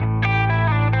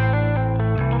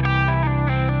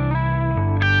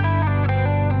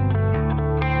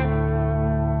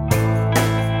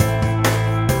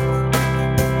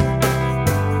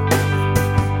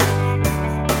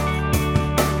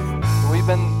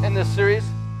in this series,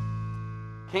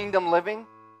 Kingdom Living,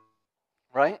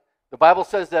 right? The Bible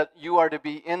says that you are to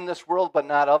be in this world but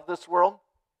not of this world,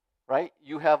 right?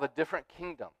 You have a different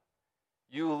kingdom.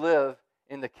 You live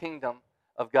in the kingdom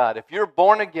of God. If you're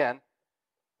born again,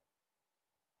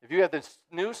 if you have this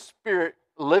new spirit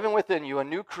living within you, a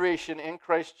new creation in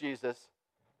Christ Jesus,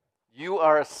 you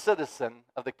are a citizen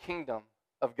of the kingdom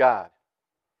of God.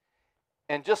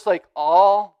 And just like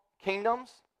all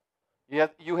kingdoms,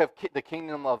 you have the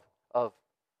kingdom of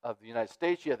the United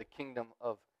States, you have the kingdom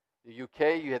of the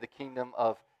UK, you have the kingdom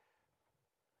of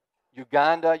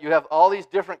Uganda, you have all these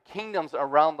different kingdoms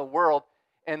around the world,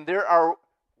 and there are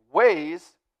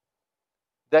ways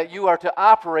that you are to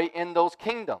operate in those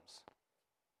kingdoms,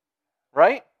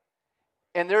 right?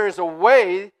 And there is a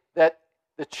way that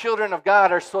the children of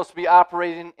God are supposed to be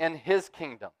operating in His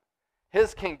kingdom.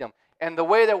 His kingdom. And the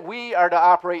way that we are to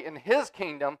operate in His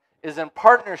kingdom is in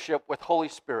partnership with Holy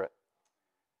Spirit.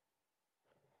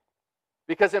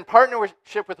 Because in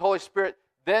partnership with Holy Spirit,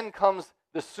 then comes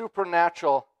the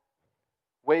supernatural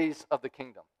ways of the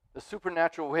kingdom. The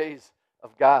supernatural ways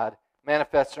of God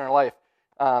manifest in our life.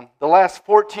 The last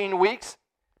 14 weeks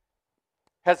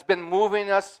has been moving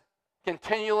us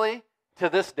continually to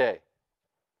this day.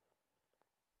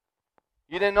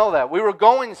 You didn't know that. We were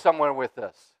going somewhere with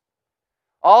this.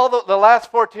 All the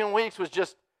last 14 weeks was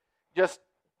just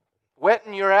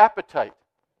whetting your appetite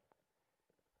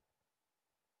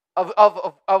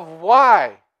of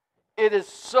why it is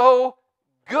so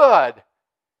good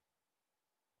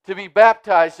to be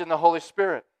baptized in the Holy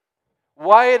Spirit.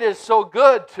 Why it is so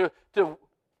good to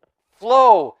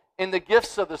flow in the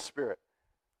gifts of the Spirit.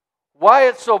 Why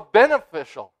it's so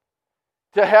beneficial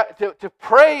to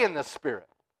pray in the Spirit.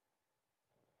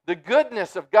 The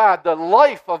goodness of God, the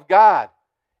life of God.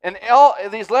 And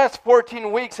these last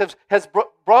 14 weeks has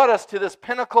brought us to this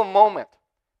pinnacle moment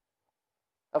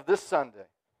of this Sunday,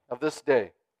 of this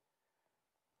day.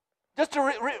 Just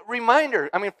a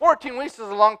reminder, 14 weeks is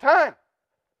a long time.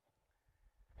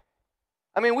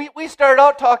 We started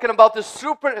out talking about the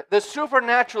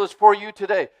supernatural is for you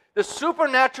today. The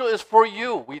supernatural is for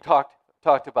you, we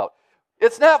talked about.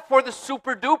 It's not for the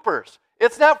super dupers.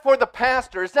 It's not for the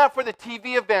pastor. It's not for the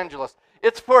TV evangelist.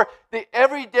 It's for the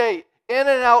everyday, in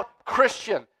and out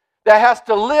Christian that has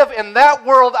to live in that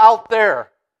world out there.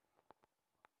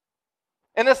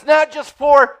 And it's not just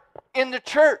for in the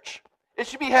church. It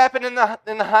should be happening in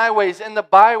the highways, in the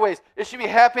byways. It should be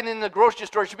happening in the grocery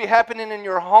store. It should be happening in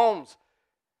your homes.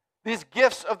 These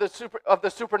gifts of the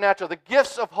supernatural, the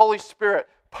gifts of Holy Spirit,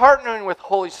 partnering with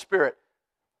Holy Spirit.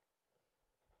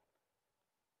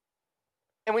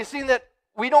 And we've seen that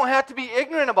we don't have to be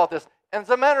ignorant about this. And as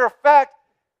a matter of fact,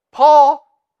 Paul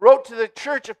wrote to the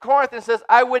church of Corinth and says,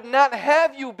 I would not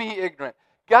have you be ignorant.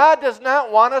 God does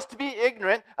not want us to be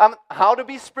ignorant on how to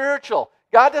be spiritual.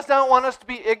 God does not want us to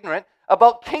be ignorant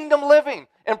about kingdom living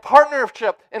and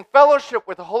partnership and fellowship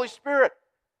with the Holy Spirit.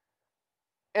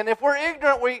 And if we're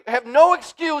ignorant, we have no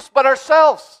excuse but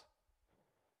ourselves.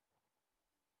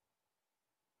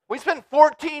 We spent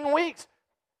 14 weeks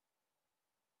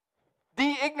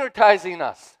de-ignitizing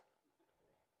us.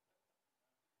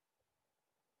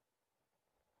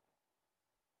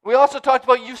 We also talked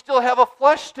about you still have a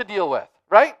flesh to deal with,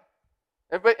 right?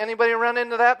 Anybody run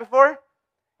into that before?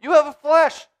 You have a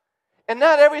flesh. And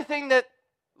not everything that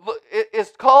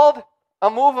is called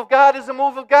a move of God is a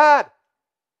move of God.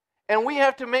 And we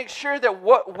have to make sure that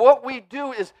what we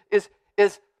do is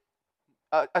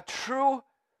a true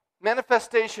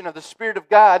manifestation of the Spirit of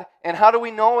God. And how do we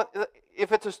know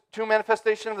if it's a true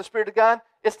manifestation of the Spirit of God?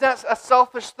 It's not a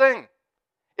selfish thing.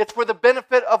 It's for the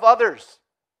benefit of others.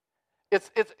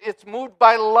 It's moved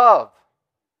by love,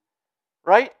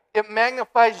 right? It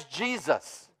magnifies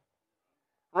Jesus,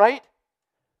 right?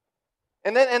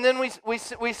 And then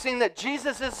we've seen that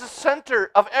Jesus is the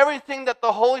center of everything that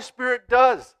the Holy Spirit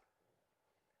does.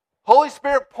 Holy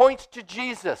Spirit points to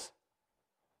Jesus.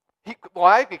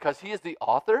 Why? Because He is the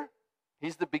author,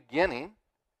 He's the beginning,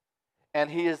 and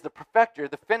He is the perfecter,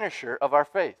 the finisher of our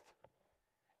faith.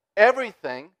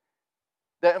 Everything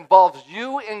that involves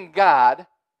you and God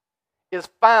is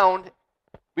found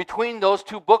between those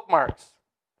two bookmarks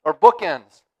or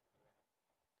bookends.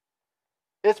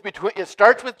 It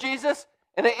starts with Jesus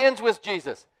and it ends with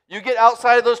Jesus. You get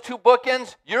outside of those two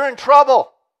bookends, you're in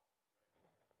trouble.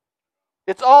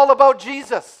 It's all about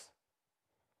Jesus.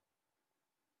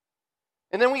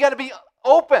 And then we got to be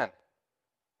open.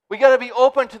 We got to be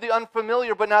open to the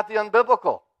unfamiliar but not the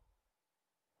unbiblical.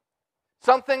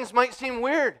 Some things might seem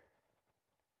weird.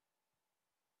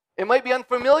 It might be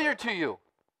unfamiliar to you.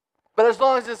 But as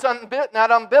long as it's not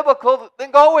unbiblical, then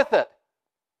go with it.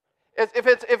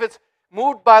 If it's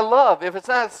moved by love, if it's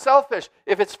not selfish,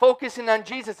 if it's focusing on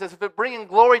Jesus, if it's bringing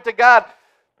glory to God,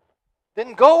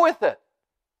 then go with it.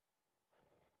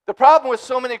 The problem with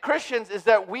so many Christians is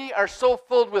that we are so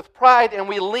filled with pride and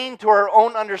we lean to our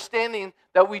own understanding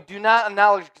that we do not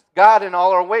acknowledge God in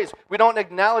all our ways. We don't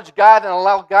acknowledge God and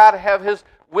allow God to have His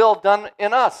will done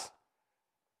in us.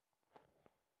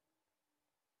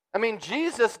 I mean,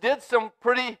 Jesus did some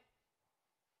pretty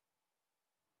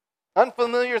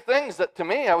unfamiliar things that, to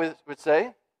me, I would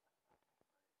say.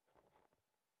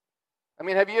 I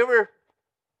mean, have you ever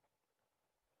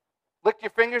licked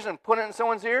your fingers and put it in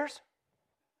someone's ears?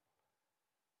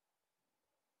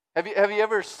 Have you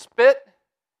ever spit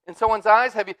in someone's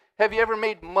eyes? Have you ever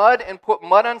made mud and put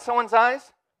mud on someone's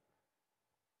eyes?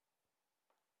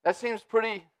 That seems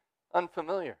pretty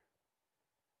unfamiliar.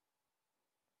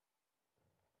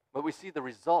 But we see the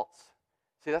results.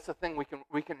 See, that's the thing.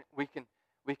 We can.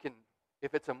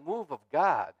 If it's a move of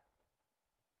God,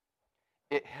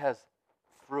 it has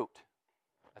fruit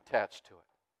attached to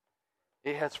it.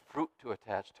 It has fruit to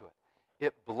attach to it.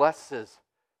 It blesses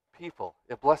people.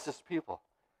 It blesses people.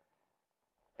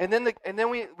 And then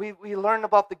we learn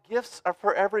about the gifts are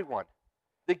for everyone.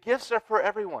 The gifts are for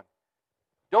everyone.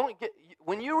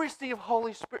 When you receive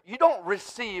Holy Spirit, you don't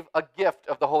receive a gift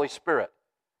of the Holy Spirit.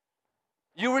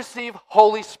 You receive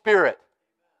Holy Spirit.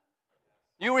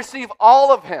 You receive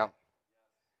all of Him.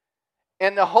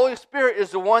 And the Holy Spirit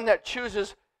is the one that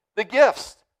chooses the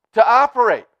gifts to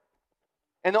operate.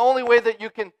 And the only way that you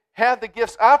can have the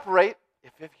gifts operate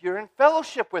if you're in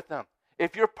fellowship with Him,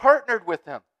 if you're partnered with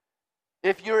Him,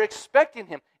 if you're expecting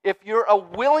Him, if you're a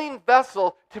willing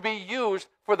vessel to be used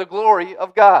for the glory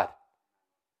of God.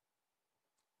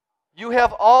 You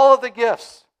have all of the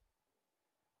gifts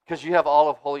because you have all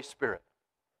of Holy Spirit.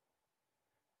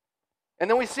 And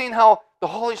then we've seen how the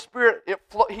Holy Spirit,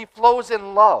 He flows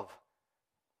in love.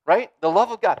 Right? The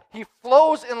love of God. He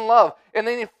flows in love. And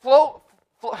then He flows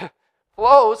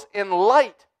in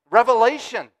light,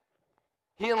 revelation.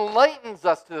 He enlightens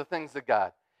us to the things of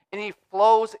God. And He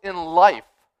flows in life.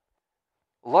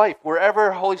 Life.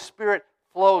 Wherever Holy Spirit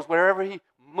flows, wherever He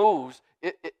moves,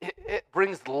 it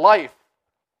brings life.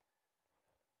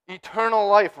 Eternal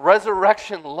life,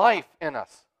 resurrection life in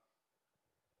us.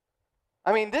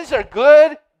 I mean, these are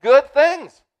good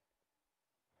things.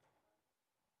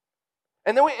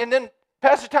 And then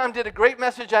Pastor Tom did a great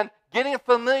message on getting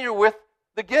familiar with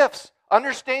the gifts,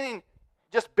 understanding,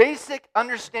 just basic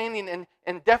understanding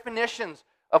and definitions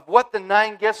of what the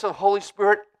 9 gifts of the Holy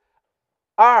Spirit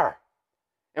are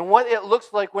and what it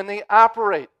looks like when they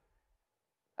operate.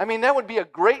 I mean, that would be a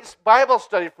great Bible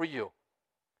study for you.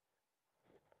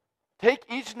 Take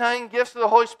each 9 gifts of the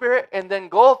Holy Spirit and then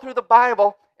go through the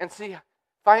Bible and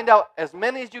find out as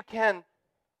many as you can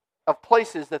of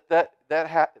places that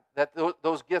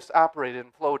those gifts operated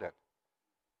and flowed in.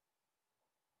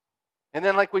 And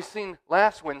then, like we've seen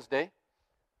last Wednesday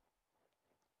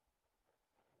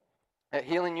at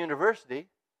Healing University,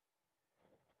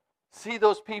 see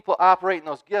those people operate in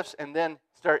those gifts and then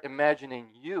start imagining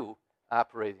you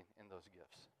operating in those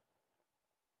gifts.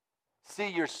 See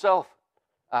yourself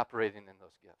operating in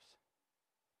those gifts.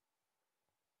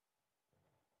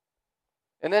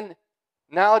 And then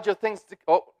knowledge of things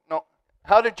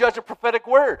how to judge a prophetic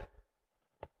word.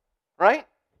 Right?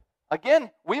 Again,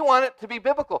 we want it to be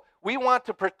biblical. We want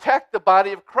to protect the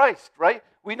body of Christ, right?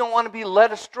 We don't want to be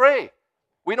led astray.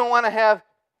 We don't want to have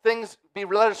things be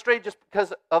led astray just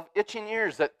because of itching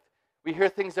ears that we hear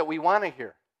things that we want to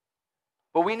hear.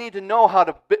 But we need to know how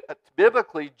to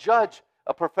biblically judge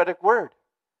a prophetic word.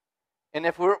 And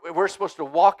if we're supposed to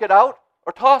walk it out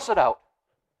or toss it out.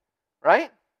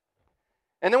 Right?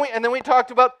 And then we talked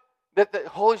about that the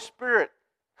Holy Spirit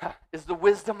is the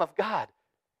wisdom of God.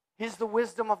 He's the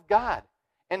wisdom of God.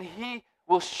 And He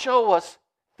will show us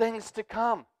things to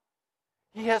come.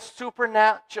 He has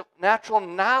supernatural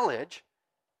knowledge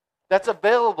that's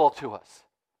available to us.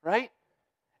 Right?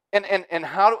 And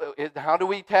how do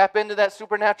we tap into that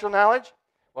supernatural knowledge?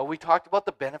 Well, we talked about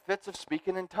the benefits of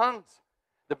speaking in tongues.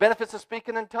 The benefits of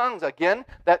speaking in tongues. Again,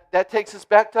 that takes us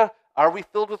back to, are we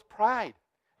filled with pride?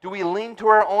 Do we lean to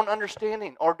our own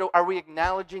understanding? Or are we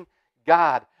acknowledging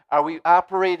God? Are we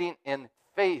operating in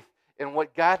faith in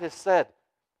what God has said?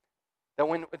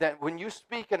 That when you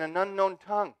speak in an unknown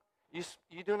tongue, you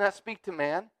do not speak to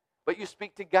man, but you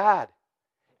speak to God.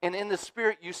 And in the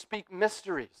Spirit, you speak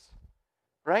mysteries.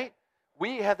 Right?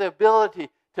 We have the ability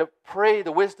to pray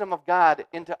the wisdom of God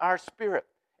into our spirit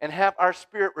and have our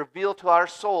spirit reveal to our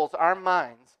souls, our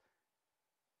minds,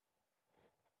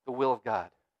 the will of God.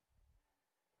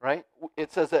 Right?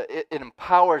 It says that it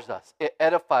empowers us. It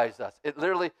edifies us.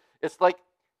 It's like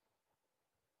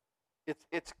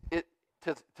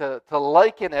To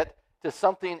liken it to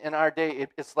something in our day,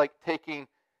 it's like taking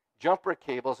jumper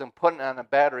cables and putting on a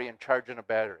battery and charging a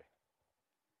battery.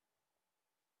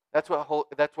 That's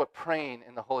what praying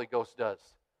in the Holy Ghost does.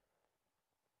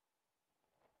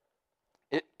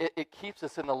 It keeps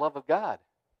us in the love of God.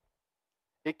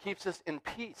 It keeps us in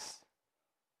peace.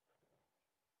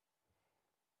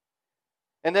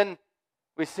 And then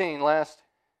we seen last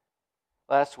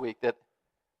week that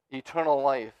eternal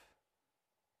life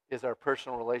is our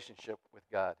personal relationship with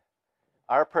God.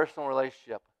 Our personal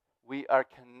relationship, we are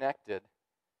connected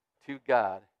to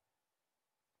God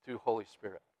through Holy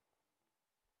Spirit.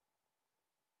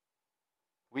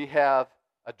 We have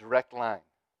a direct line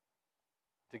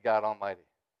to God Almighty.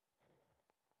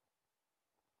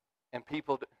 And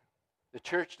the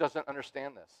church doesn't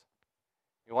understand this.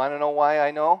 You want to know why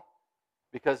I know?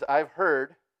 Because I've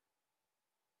heard,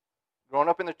 growing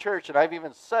up in the church, and I've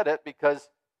even said it because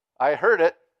I heard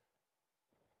it,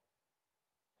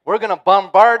 we're going to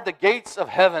bombard the gates of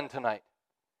heaven tonight.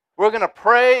 We're going to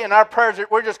pray, and our prayers,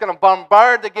 we're just going to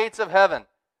bombard the gates of heaven.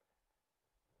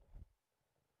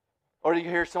 Or you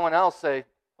hear someone else say,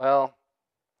 well,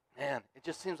 man, it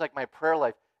just seems like my prayer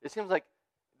life, it seems like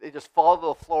they just fall to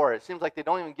the floor. It seems like they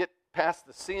don't even get past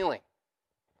the ceiling.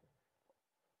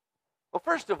 Well,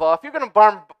 first of all, if you're going to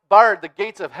bombard the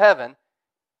gates of heaven,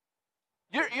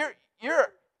 you're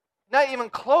not even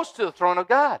close to the throne of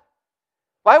God.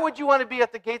 Why would you want to be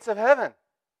at the gates of heaven?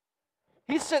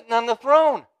 He's sitting on the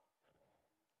throne.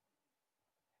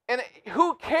 And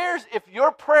who cares if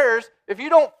your prayers, if you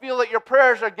don't feel that your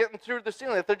prayers are getting through the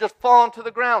ceiling, if they're just falling to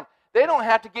the ground, they don't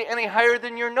have to get any higher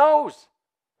than your nose.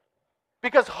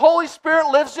 Because Holy Spirit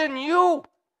lives in you.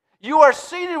 You are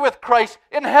seated with Christ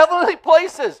in heavenly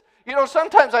places. You know,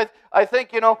 sometimes I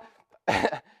think, that,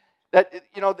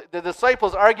 the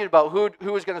disciples argued about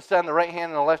who was going to sit on the right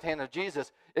hand and the left hand of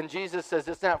Jesus. And Jesus says,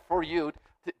 it's not for you.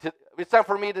 It's not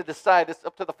for me to decide. It's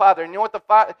up to the Father. And you know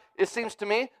what it seems to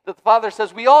me? That the Father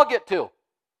says we all get to.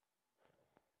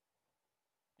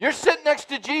 You're sitting next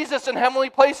to Jesus in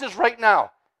heavenly places right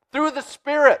now. Through the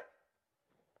Spirit.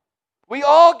 We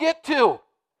all get to.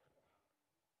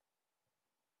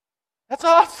 That's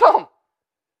awesome.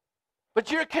 But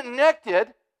you're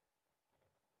connected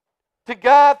to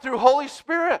God through Holy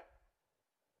Spirit.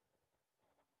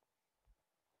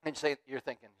 And you're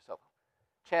thinking to yourself,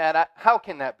 Chad, how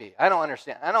can that be? I don't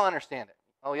understand. I don't understand it.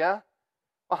 Oh, yeah?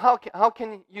 Well, how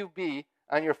can you be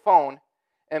on your phone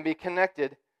and be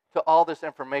connected to all this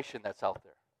information that's out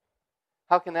there?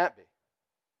 How can that be?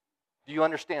 Do you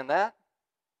understand that?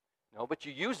 No, but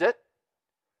you use it.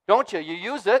 Don't you? You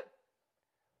use it.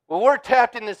 Well, we're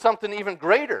tapped into something even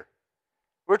greater.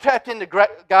 We're tapped into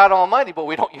God Almighty, but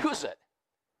we don't use it.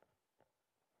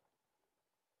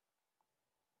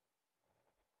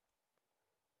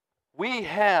 We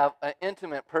have an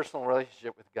intimate personal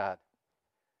relationship with God.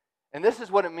 And this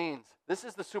is what it means. This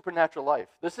is the supernatural life.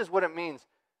 This is what it means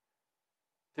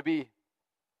to be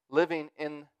living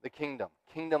in the kingdom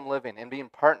living, and be in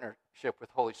partnership with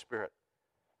Holy Spirit.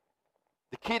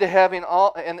 The key to having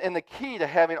all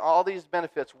these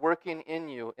benefits working in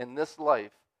you in this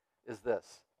life is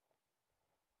this: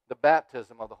 the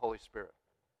baptism of the Holy Spirit.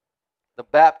 The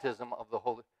baptism of the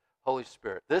Holy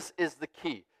Spirit. This is the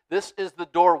key. This is the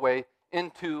doorway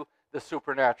into the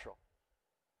supernatural.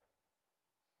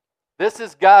 This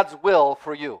is God's will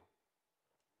for you.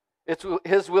 It's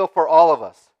His will for all of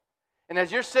us. And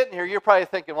as you're sitting here, you're probably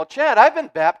thinking, well, Chad, I've been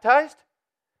baptized.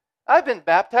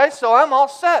 So I'm all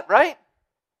set, right?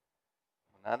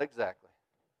 Not exactly.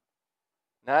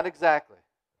 Not exactly.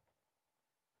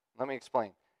 Let me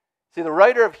explain. See, the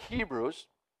writer of Hebrews,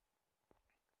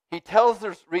 he tells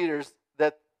the readers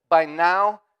that by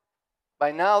now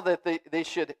that they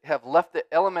should have left the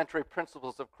elementary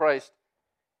principles of Christ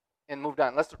and moved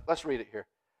on. Let's read it here.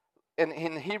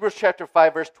 In Hebrews chapter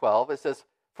 5, verse 12, it says,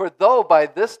 "For though by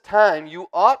this time you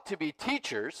ought to be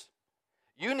teachers,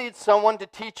 you need someone to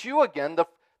teach you again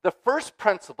the first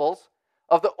principles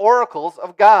of the oracles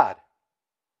of God.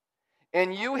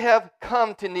 And you have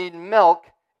come to need milk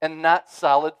and not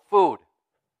solid food."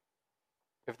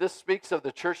 If this speaks of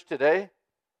the church today,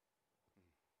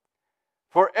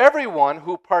 "For everyone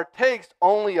who partakes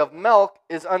only of milk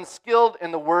is unskilled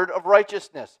in the word of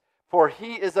righteousness, for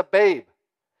he is a babe.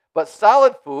 But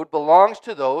solid food belongs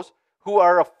to those who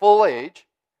are of full age,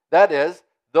 that is,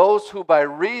 those who by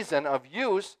reason of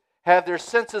use have their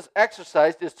senses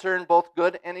exercised to discern both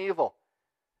good and evil."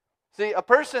 See, a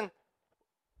person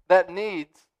that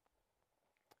needs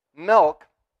milk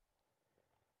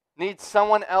needs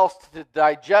someone else to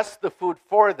digest the food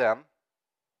for them,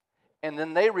 and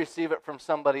then they receive it from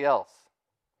somebody else.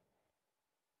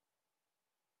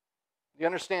 You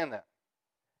understand that?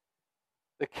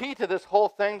 The key to this whole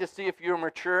thing to see if you're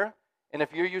mature and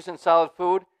if you're using solid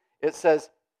food, it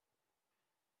says,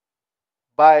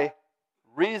 by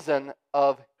reason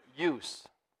of use.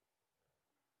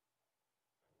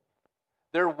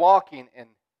 They're walking in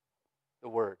the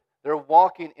Word. They're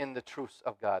walking in the truths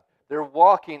of God. They're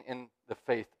walking in the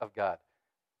faith of God.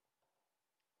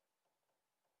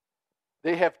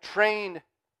 They have trained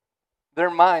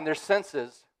their mind, their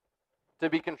senses, to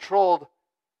be controlled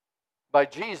by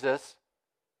Jesus,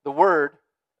 the Word,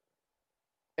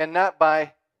 and not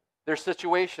by their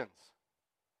situations.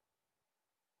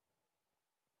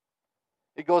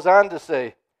 It goes on to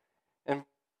say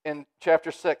in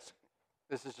chapter 6,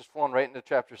 this is just flowing right into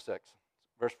chapter 6.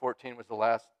 Verse 14 was the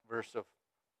last verse of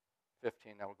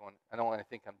 15. Now we're going, I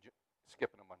think I'm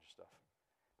skipping a bunch of stuff.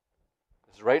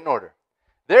 This is right in order.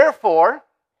 Therefore,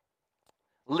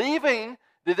 leaving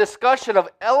the discussion of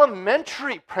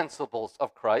elementary principles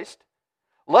of Christ,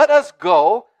 let us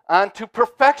go on to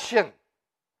perfection,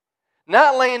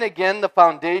 not laying again the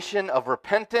foundation of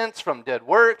repentance from dead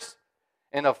works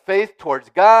and of faith towards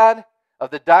God,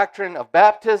 of the doctrine of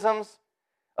baptisms,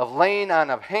 of laying on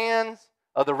of hands,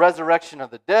 of the resurrection of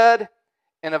the dead,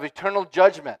 and of eternal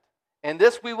judgment. And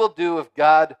this we will do if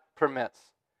God permits.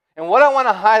 And what I want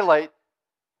to highlight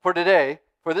for today,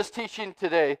 for this teaching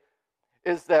today,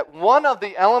 is that one of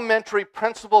the elementary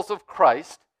principles of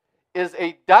Christ is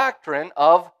a doctrine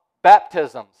of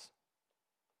baptisms.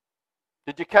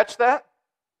 Did you catch that?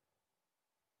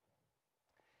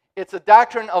 It's a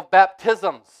doctrine of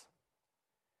baptisms,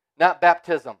 not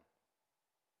baptism.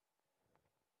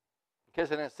 In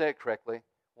case I didn't say it correctly,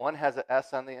 one has an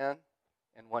S on the end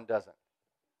and one doesn't.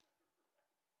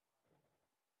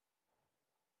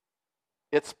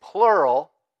 It's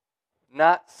plural,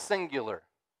 not singular.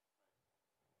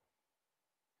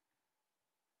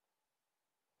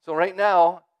 So right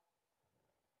now,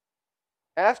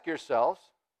 ask yourselves,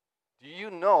 do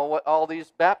you know what all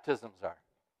these baptisms are?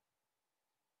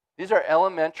 These are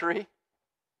elementary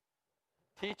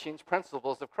teachings,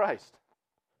 principles of Christ.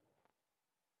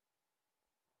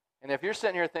 And if you're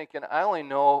sitting here thinking, I only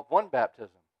know one baptism.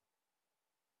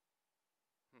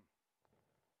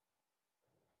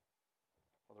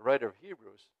 Well, the writer of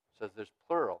Hebrews says there's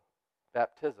plural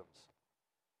baptisms.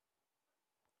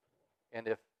 And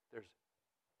if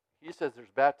he says there's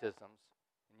baptisms,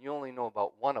 and you only know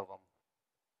about one of them,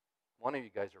 one of you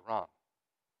guys are wrong.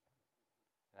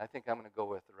 And I think I'm going to go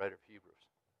with the writer of Hebrews,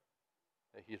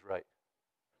 that he's right.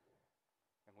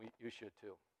 And you should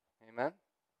too. Amen?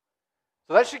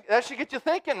 So that should get you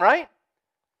thinking, right?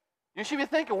 You should be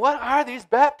thinking, what are these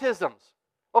baptisms?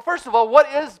 Well, first of all,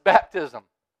 what is baptism?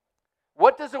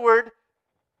 What does the word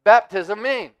baptism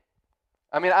mean?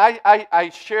 I mean, I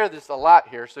share this a lot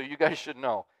here, so you guys should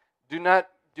know. Do not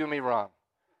do me wrong,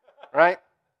 right?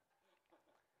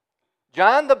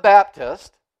 John the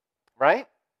Baptist, right?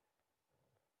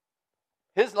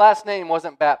 His last name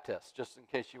wasn't Baptist, just in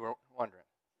case you were wondering.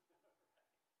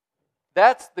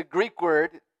 That's the Greek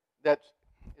word that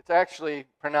it's actually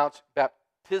pronounced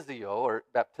baptizio or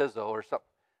baptizo or something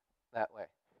that way.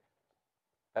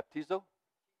 Baptizo?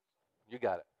 You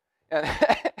got it. And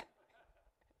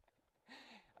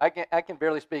I can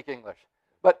barely speak English,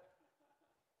 but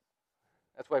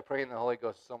that's why praying in the Holy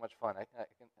Ghost is so much fun.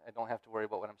 I don't have to worry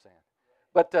about what I'm saying.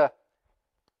 But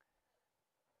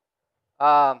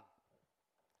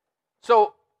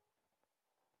so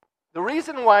the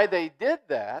reason why they did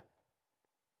that,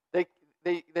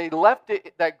 they left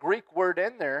that Greek word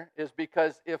in there, is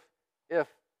because if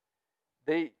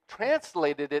they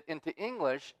translated it into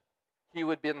English, he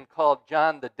would have been called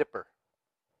John the Dipper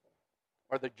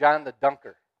or the John the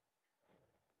Dunker.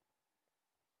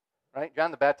 Right?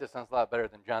 John the Baptist sounds a lot better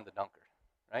than John the Dunker,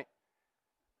 right?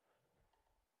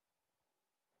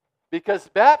 Because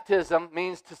baptism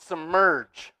means to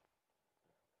submerge.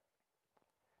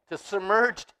 To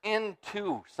submerge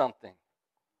into something.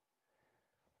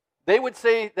 They would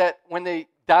say that when they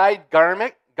dyed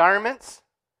garments,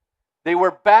 they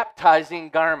were baptizing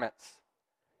garments.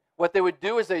 What they would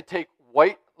do is they'd take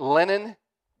white linen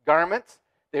garments,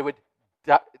 they would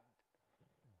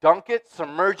dunk it,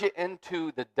 submerge it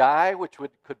into the dye, which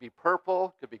could be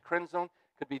purple, could be crimson,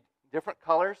 could be different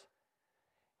colors.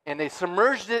 And they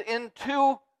submerged it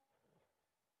into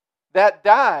that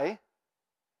dye,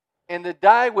 and the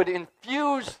dye would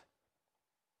infuse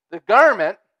the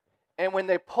garment, and when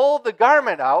they pulled the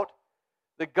garment out,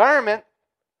 the garment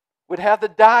would have the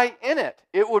dye in it.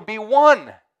 It would be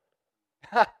one.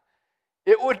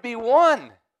 It would be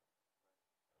one.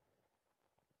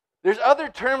 There's other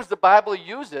terms the Bible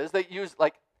uses that use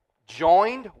like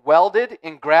joined, welded,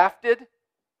 engrafted,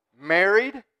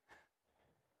 married.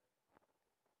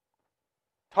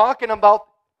 Talking about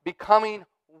becoming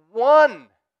one.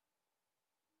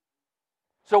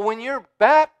 So when you're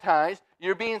baptized,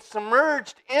 you're being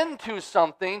submerged into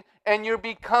something and you're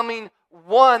becoming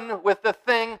one with the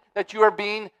thing that you are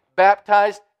being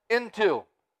baptized into.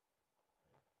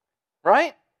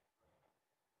 Right?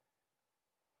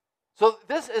 So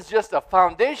this is just a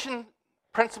foundation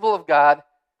principle of God.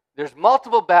 There's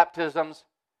multiple baptisms,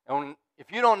 and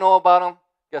if you don't know about them,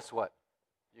 guess what?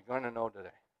 You're going to know today.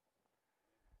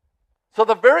 So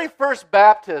the very first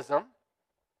baptism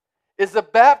is the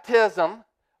baptism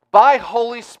by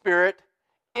Holy Spirit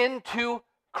into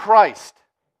Christ.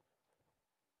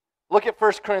 Look at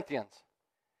 1 Corinthians.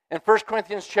 In 1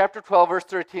 Corinthians chapter 12, verse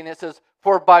 13, it says,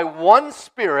 "For by one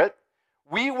Spirit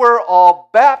we were all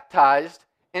baptized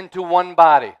into one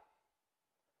body."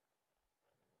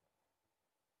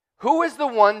 Who is the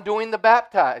one doing the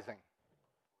baptizing?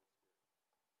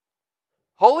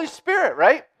 Holy Spirit,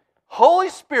 right? Holy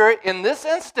Spirit, in this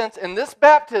instance, in this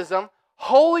baptism,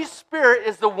 Holy Spirit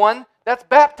is the one that's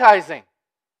baptizing.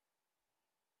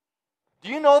 Do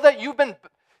you know that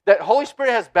that Holy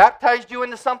Spirit has baptized you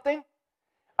into something?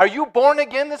 Are you born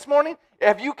again this morning?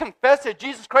 Have you confessed that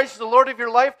Jesus Christ is the Lord of your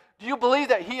life? Do you believe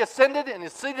that He ascended and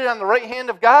is seated on the right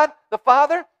hand of God, the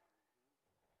Father?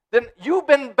 Then you've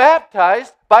been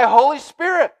baptized by Holy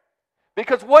Spirit.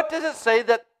 Because what does it say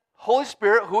that Holy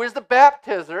Spirit, who is the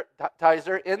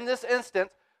baptizer in this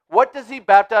instance, what does He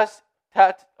baptize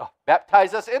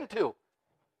us into?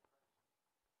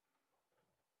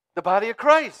 The body of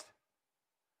Christ.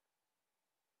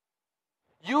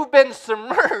 You've been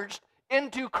submerged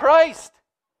into Christ.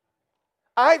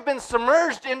 I've been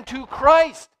submerged into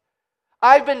Christ.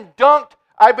 I've been dunked.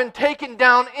 I've been taken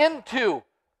down into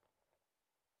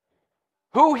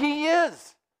who He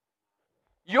is.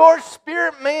 Your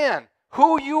spirit man,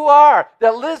 who you are,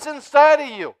 that lives inside of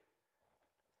you,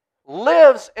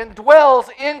 lives and dwells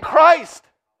in Christ.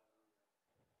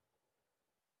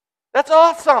 That's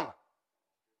awesome.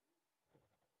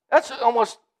 That's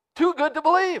almost too good to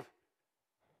believe.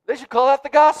 They should call that the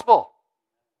gospel.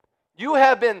 You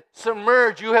have been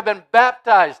submerged, you have been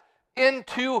baptized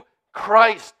into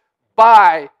Christ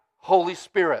by Holy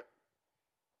Spirit.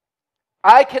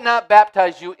 I cannot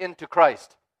baptize you into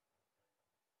Christ.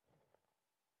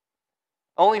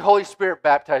 Only Holy Spirit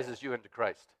baptizes you into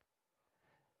Christ.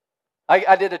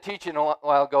 I did a teaching a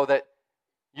while ago that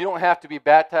you don't have to be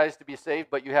baptized to be saved,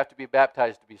 but you have to be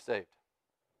baptized to be saved.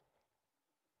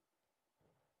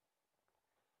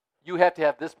 You have to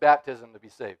have this baptism to be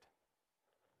saved.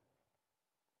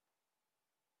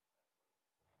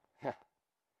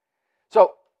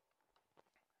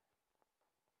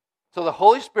 So the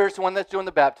Holy Spirit's the one that's doing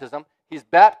the baptism. He's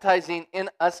baptizing in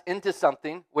us into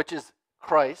something, which is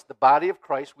Christ, the body of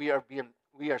Christ. We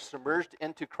are submerged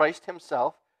into Christ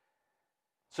Himself.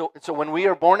 So when we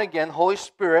are born again, Holy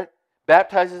Spirit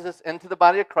baptizes us into the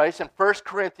body of Christ. And 1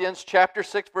 Corinthians chapter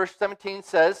 6, verse 17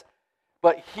 says,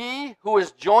 "But he who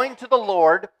is joined to the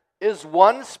Lord is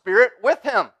one spirit with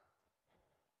Him."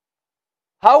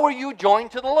 How are you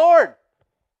joined to the Lord?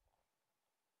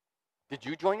 Did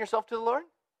you join yourself to the Lord?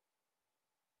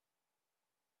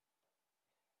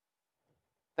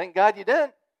 Thank God you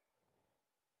didn't.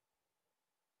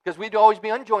 Because we'd always be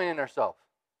unjoining ourselves.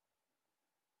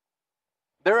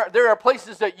 There are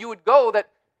places that you would go that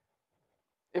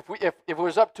if it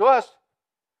was up to us,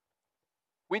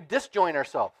 we'd disjoin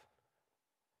ourselves.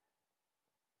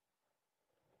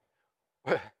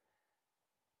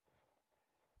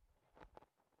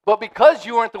 But because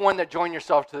you weren't the one that joined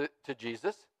yourself to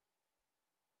Jesus,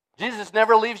 Jesus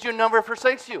never leaves you, never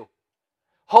forsakes you.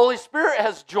 Holy Spirit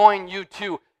has joined you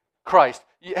to Christ.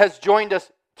 He has joined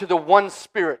us to the one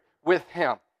Spirit with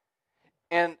Him.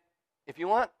 And if you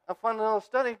want a fun little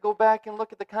study, go back and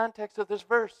look at the context of this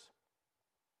verse.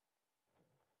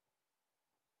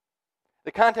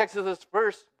 The context of this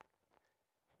verse,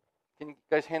 can you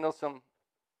guys handle some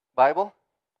Bible?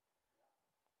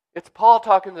 It's Paul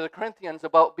talking to the Corinthians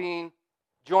about being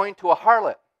joined to a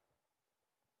harlot.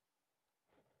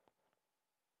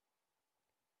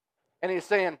 And he's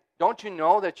saying, don't you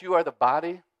know that you are the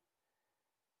body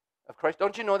of Christ?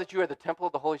 Don't you know that you are the temple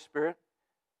of the Holy Spirit?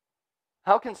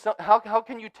 How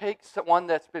can you take someone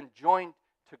that's been joined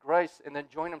to Christ and then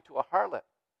join him to a harlot?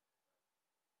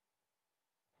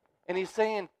 And he's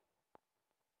saying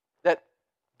that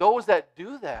those that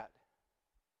do that,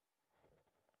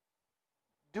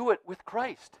 do it with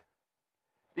Christ.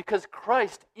 Because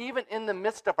Christ, even in the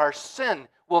midst of our sin,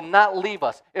 will not leave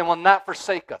us and will not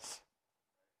forsake us.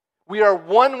 We are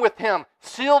one with Him,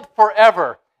 sealed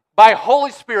forever by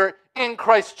Holy Spirit in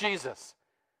Christ Jesus.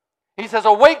 He says,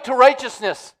 awake to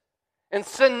righteousness and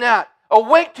sin not.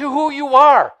 Awake to who you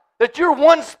are, that you're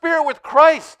one spirit with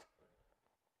Christ.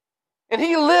 And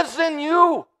He lives in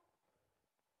you.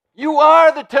 You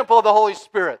are the temple of the Holy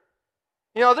Spirit.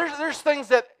 You know, there's things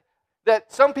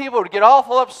that some people would get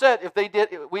awful upset if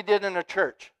we did in a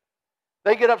church.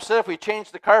 They get upset if we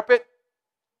change the carpet,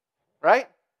 right?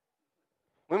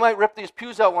 We might rip these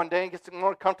pews out one day and get some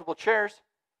more comfortable chairs.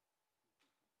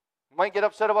 We might get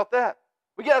upset about that.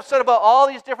 We get upset about all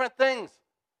these different things.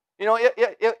 You know,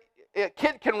 a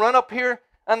kid can run up here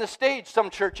on the stage, some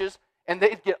churches, and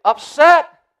they get upset.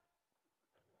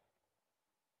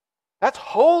 That's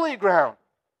holy ground.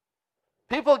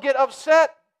 People get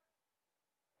upset.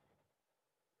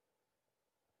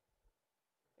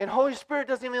 And Holy Spirit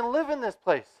doesn't even live in this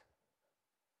place.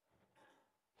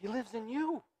 He lives in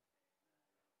you.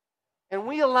 And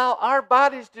we allow our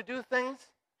bodies to do things,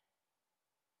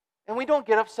 and we don't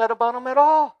get upset about them at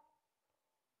all.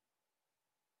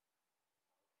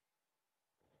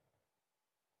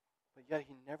 But yet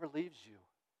He never leaves you.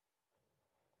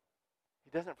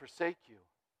 He doesn't forsake you.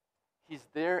 He's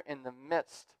there in the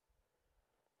midst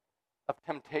of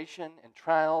temptation and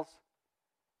trials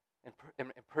and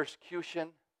persecution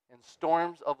and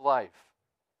storms of life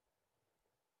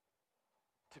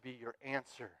to be your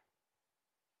answer,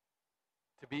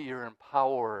 to be your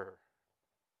empowerer,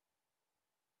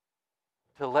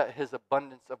 to let His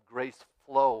abundance of grace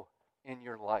flow in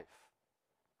your life.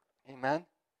 Amen?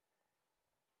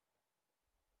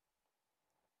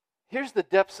 Here's the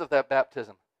depths of that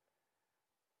baptism.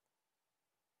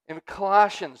 In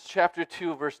Colossians chapter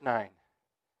 2, verse 9,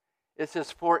 it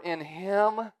says, for in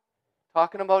Him,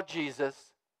 talking about Jesus,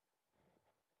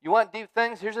 you want deep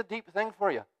things? Here's a deep thing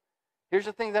for you. Here's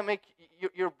the thing that make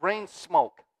your brain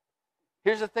smoke.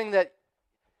 Here's the thing that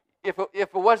if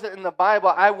it wasn't in the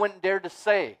Bible, I wouldn't dare to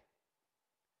say.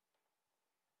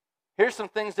 Here's some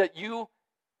things that you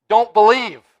don't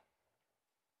believe.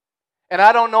 And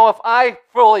I don't know if I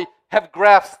fully have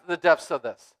grasped the depths of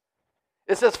this.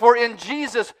 It says, for in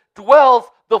Jesus dwells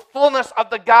the fullness of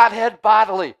the Godhead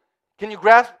bodily. Can you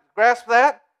grasp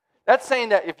that? That's saying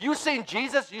that if you've seen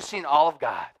Jesus, you've seen all of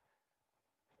God.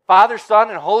 Father, Son,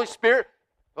 and Holy Spirit,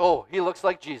 oh, He looks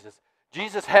like Jesus.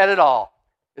 Jesus had it all.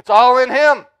 It's all in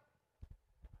Him.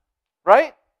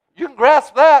 Right? You can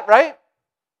grasp that, right?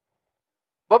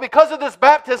 But because of this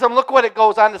baptism, look what it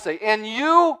goes on to say. And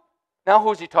you, now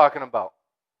who's He talking about?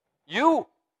 You.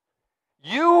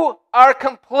 You are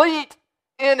complete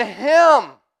in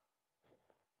Him,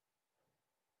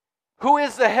 who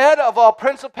is the head of all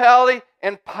principality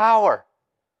and power.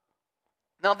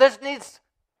 Now this needs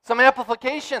some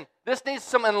amplification. This needs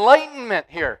some enlightenment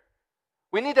here.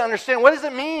 We need to understand, what does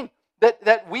it mean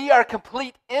that we are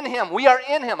complete in Him? We are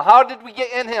in Him. How did we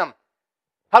get in Him?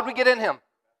 How did we get in Him?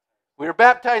 We were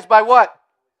baptized by what?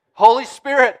 Holy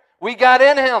Spirit. We got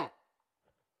in Him.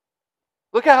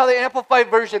 Look at how the Amplified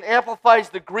Version amplifies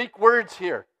the Greek words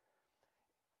here.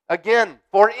 Again,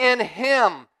 for in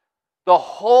Him the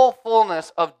whole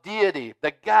fullness of deity,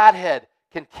 the Godhead,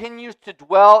 continues to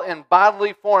dwell in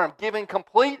bodily form, giving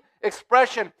complete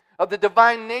expression of the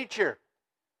divine nature.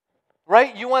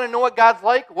 Right? You want to know what God's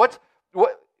like? What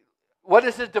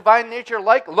is His divine nature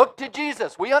like? Look to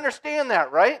Jesus. We understand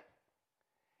that, right?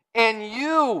 And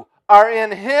you are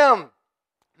in Him,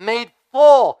 made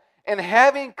full, and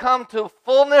having come to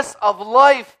fullness of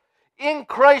life in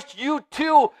Christ, you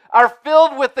too are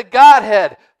filled with the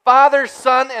Godhead, Father,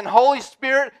 Son, and Holy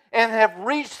Spirit, and have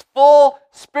reached full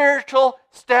spiritual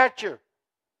stature.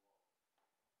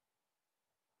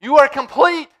 You are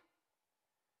complete.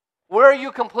 Where are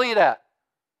you complete at?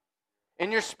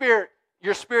 In your spirit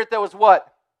that was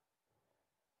what?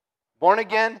 Born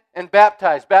again and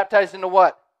baptized. Baptized into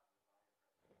what?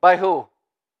 By who?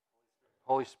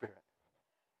 Holy Spirit.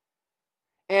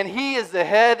 And He is the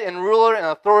head and ruler and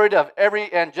authority of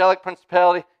every angelic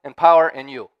principality and power in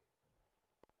you.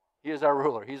 He is our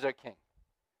ruler. He's our king.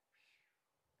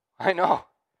 I know.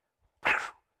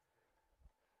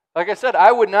 Like I said,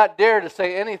 I would not dare to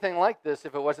say anything like this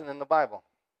if it wasn't in the Bible.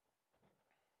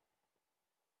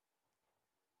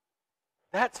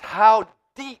 That's how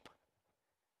deep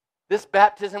this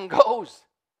baptism goes.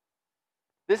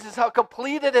 This is how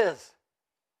complete it is.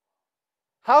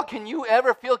 How can you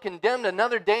ever feel condemned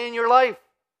another day in your life?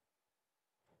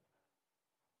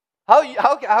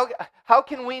 How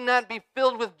can we not be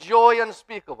filled with joy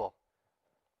unspeakable?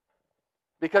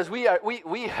 Because we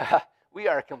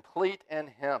are complete in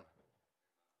Him.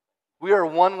 We are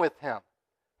one with Him.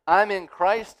 I'm in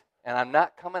Christ and I'm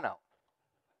not coming out.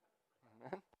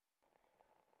 Amen.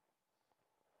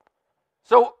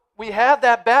 So we have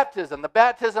that baptism, the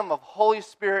baptism of Holy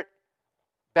Spirit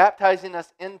baptizing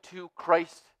us into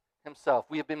Christ himself.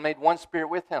 We have been made one spirit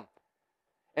with him.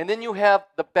 And then you have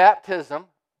the baptism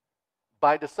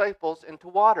by disciples into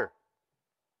water.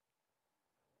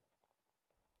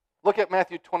 Look at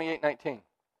Matthew 28:19.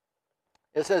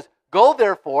 It says, "Go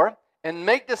therefore and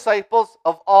make disciples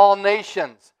of all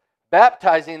nations,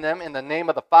 baptizing them in the name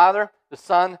of the Father, the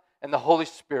Son, and the Holy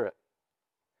Spirit."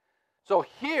 So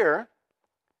here,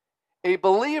 a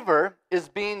believer is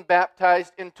being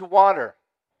baptized into water.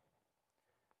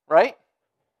 Right?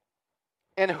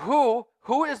 And who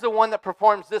is the one that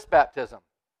performs this baptism?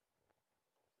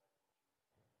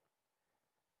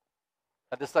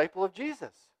 A disciple of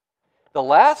Jesus. The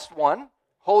last one,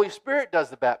 Holy Spirit does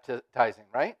the baptizing,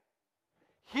 right?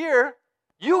 Here,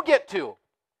 you get to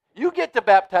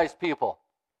baptize people.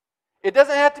 It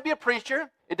doesn't have to be a preacher.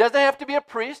 It doesn't have to be a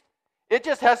priest. It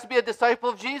just has to be a disciple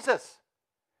of Jesus.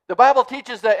 The Bible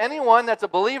teaches that anyone that's a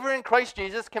believer in Christ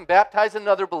Jesus can baptize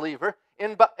another believer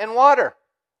in water.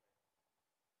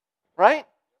 Right?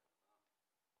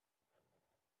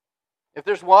 If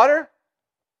there's water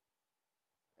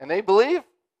and they believe,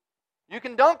 you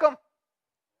can dunk them.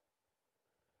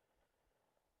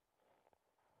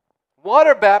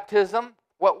 Water baptism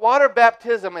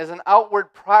is an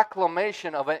outward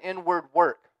proclamation of an inward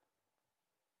work.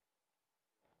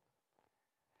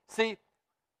 See,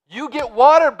 you get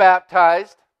water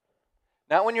baptized,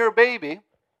 not when you're a baby.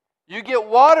 You get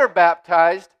water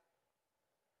baptized,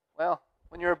 well,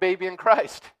 when you're a baby in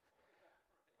Christ.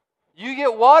 You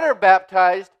get water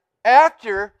baptized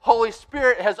after Holy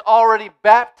Spirit has already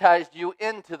baptized you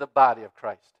into the body of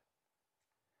Christ.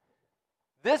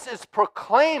 This is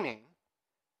proclaiming,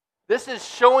 this is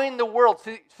showing the world.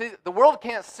 See, the world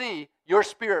can't see your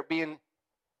spirit being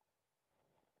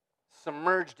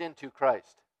submerged into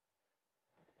Christ.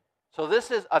 So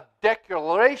this is a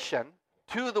declaration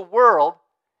to the world,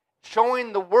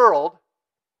 showing the world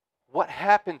what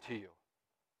happened to you.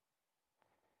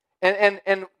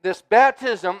 And this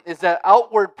baptism is that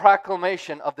outward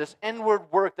proclamation of this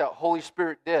inward work that Holy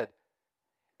Spirit did.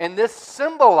 And this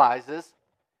symbolizes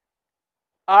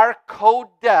our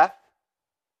co-death,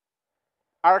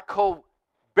 our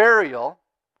co-burial,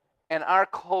 and our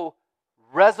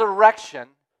co-resurrection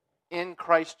in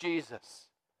Christ Jesus.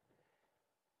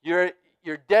 You're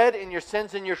dead in your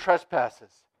sins and your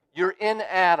trespasses. You're in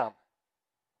Adam.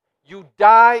 You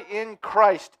die in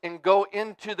Christ and go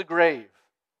into the grave.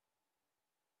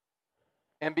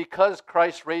 And because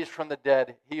Christ raised from the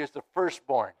dead, he is the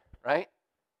firstborn, right,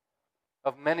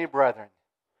 of many brethren.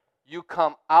 You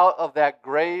come out of that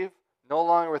grave, no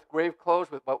longer with grave clothes,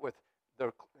 but with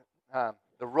the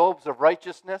robes of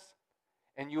righteousness,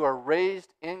 and you are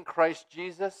raised in Christ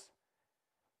Jesus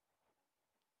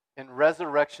in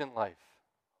resurrection life.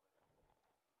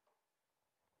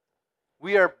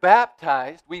 We are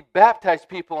baptized. We baptize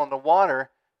people in the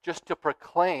water just to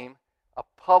proclaim a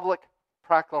public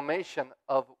proclamation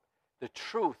of the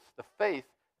truth, the faith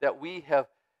that we have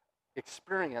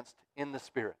experienced in the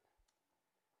Spirit.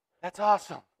 That's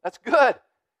awesome. That's good,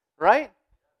 right?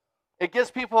 It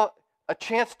gives people a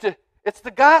chance to, it's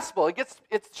the gospel.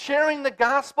 It's sharing the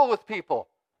gospel with people.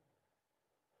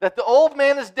 That the old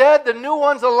man is dead, the new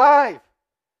one's alive.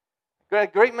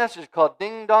 Great message called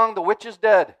Ding Dong, the Witch is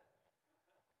Dead.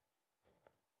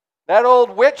 That old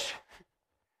witch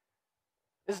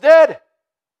is dead.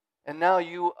 And now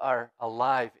you are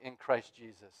alive in Christ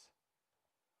Jesus.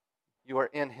 You are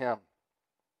in him.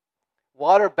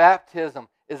 Water baptism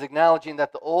is acknowledging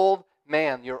that the old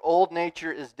man, your old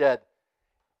nature is dead.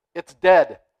 It's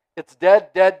dead. It's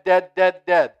dead, dead, dead, dead,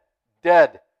 dead.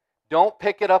 Dead. Don't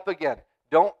pick it up again.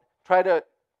 Don't try to,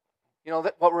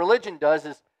 what religion does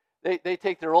is they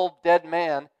take their old dead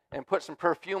man and put some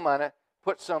perfume on it,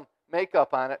 put some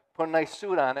makeup on it, put a nice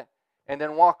suit on it, and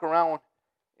then walk around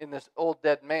in this old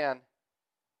dead man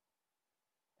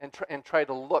and try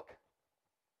to look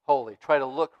holy, try to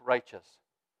look righteous.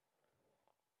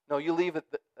 No, you leave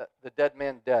the dead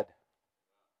man dead,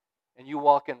 and you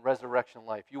walk in resurrection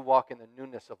life. You walk in the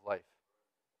newness of life.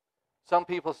 Some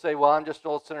people say, well, I'm just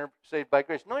an old sinner saved by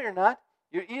grace. No, you're not.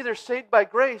 You're either saved by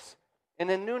grace in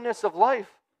the newness of life,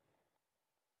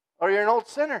 or you're an old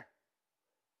sinner.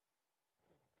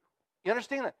 You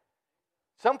understand that?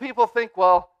 Some people think,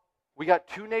 well, we got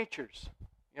two natures.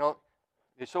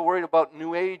 They're so worried about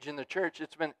New Age in the church.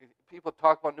 People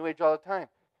talk about New Age all the time.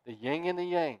 The yin and the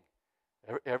yang.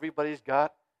 Everybody's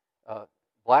got a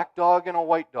black dog and a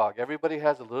white dog. Everybody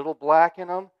has a little black in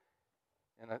them,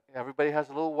 and everybody has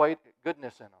a little white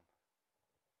goodness in them.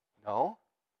 No.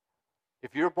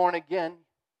 If you're born again,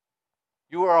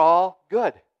 you are all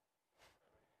good.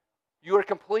 You are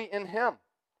complete in him.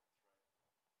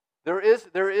 There is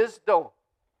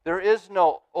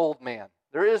no old man.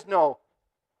 There is no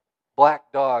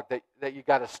black dog that you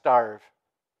got to starve.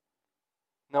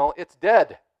 No, it's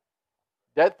dead.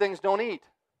 Dead things don't eat.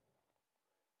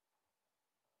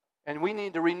 And we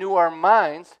need to renew our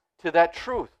minds to that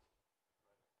truth.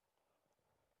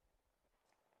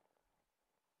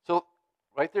 So,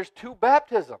 right, there's two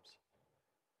baptisms.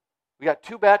 We got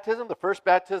two baptisms. The first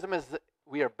baptism is that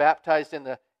we are baptized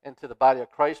into the body of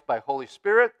Christ by Holy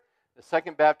Spirit. The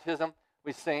second baptism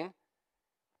we sing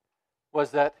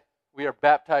was that we are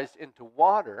baptized into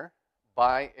water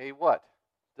by a what?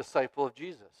 Disciple of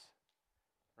Jesus.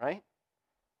 Right?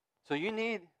 So you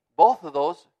need both of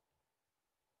those.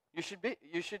 You should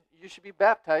be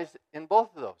baptized in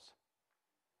both of those.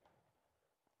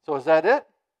 So is that it?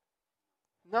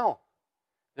 No.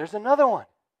 There's another one.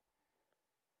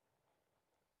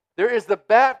 There is the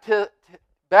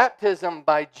baptism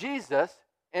by Jesus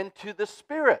into the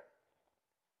Spirit.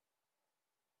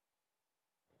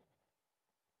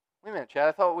 Wait a minute, Chad,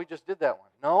 I thought we just did that one.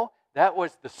 No, that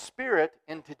was the Spirit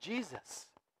into Jesus.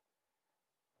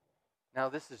 Now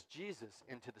this is Jesus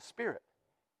into the Spirit.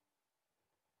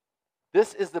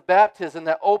 This is the baptism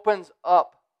that opens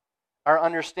up our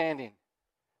understanding.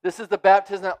 This is the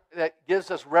baptism that gives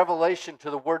us revelation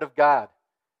to the Word of God.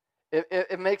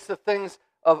 It makes the things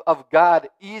of God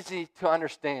easy to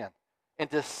understand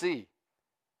and to see.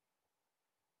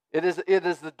 It is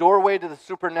the doorway to the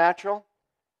supernatural.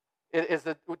 It is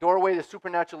the doorway to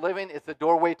supernatural living. It's the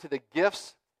doorway to the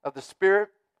gifts of the Spirit.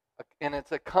 And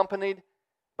it's accompanied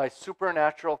by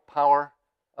supernatural power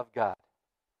of God.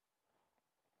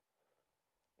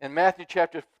 In Matthew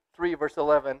chapter 3, verse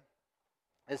 11,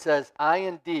 it says, I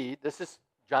indeed, this is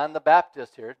John the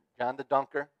Baptist here, John the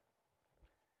Dunker,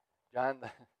 John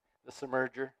the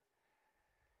Submerger.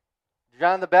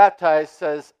 John the Baptist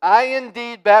says, I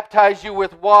indeed baptize you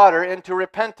with water into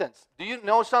repentance. Do you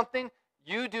know something?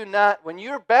 You do not, when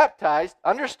you're baptized,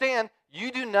 understand,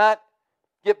 you do not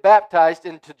get baptized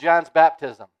into John's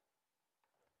baptism.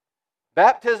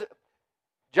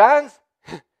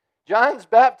 John's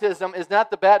baptism is not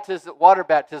the water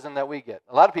baptism that we get.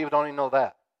 A lot of people don't even know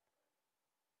that.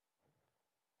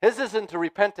 His is into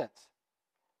repentance.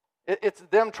 It's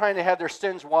them trying to have their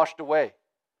sins washed away.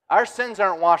 Our sins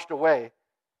aren't washed away.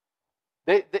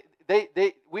 We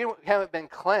haven't been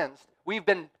cleansed. We've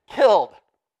been killed.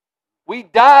 We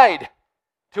died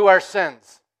to our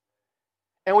sins.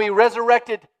 And we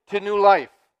resurrected to new life.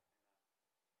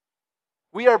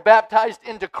 We are baptized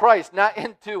into Christ, not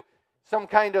into some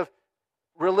kind of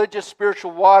religious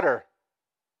spiritual water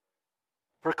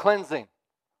for cleansing.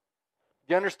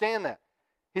 Do you understand that?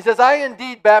 He says, I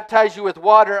indeed baptize you with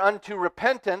water unto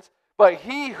repentance, but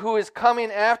he who is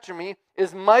coming after me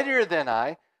is mightier than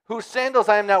I, whose sandals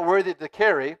I am not worthy to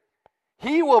carry.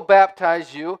 He will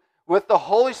baptize you with the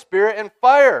Holy Spirit and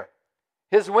fire.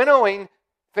 His winnowing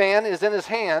fan is in his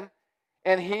hand,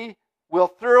 and he will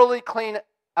thoroughly clean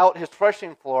out his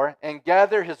threshing floor and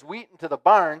gather his wheat into the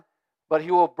barn, but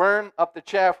he will burn up the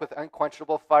chaff with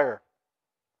unquenchable fire.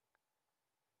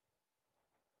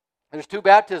 There's two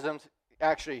baptisms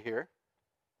actually here.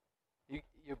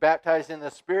 You're baptized in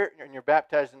the Spirit and you're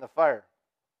baptized in the fire.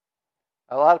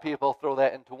 A lot of people throw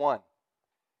that into one.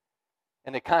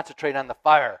 And they concentrate on the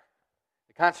fire.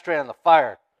 They concentrate on the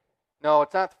fire. No,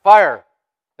 it's not the fire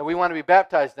that we want to be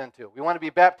baptized into. We want to be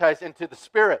baptized into the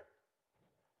Spirit.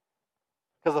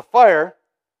 Because the fire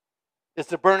is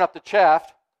to burn up the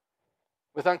chaff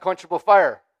with unquenchable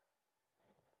fire.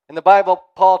 In the Bible,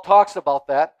 Paul talks about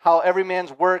that, how every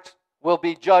man's works will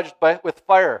be judged with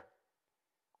fire.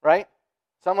 Right?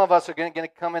 Some of us are going to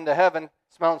come into heaven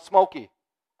smelling smoky.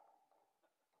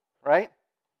 Right?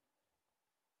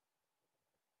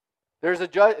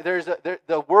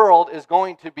 The world is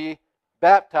going to be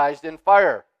baptized in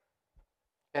fire.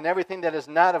 And everything that is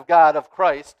not of God, of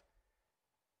Christ,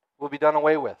 will be done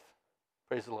away with.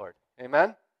 Praise the Lord.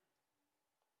 Amen?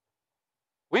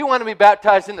 We want to be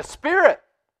baptized in the Spirit.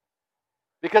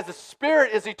 Because the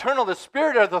Spirit is eternal. The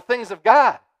Spirit are the things of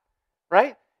God.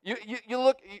 Right? You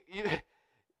look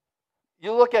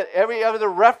at every other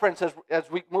reference as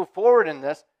we move forward in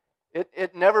this,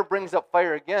 it never brings up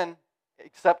fire again,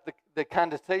 except the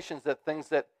condensations that things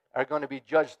that are going to be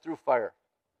judged through fire.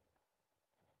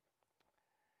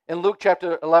 In Luke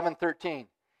chapter 11:13,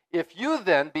 if you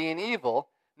then, being evil,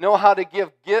 know how to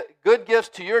give good gifts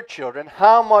to your children,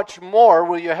 how much more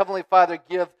will your heavenly Father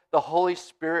give the Holy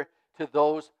Spirit to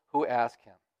those who ask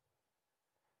him?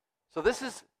 So this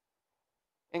is,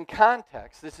 in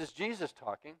context, this is Jesus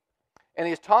talking, and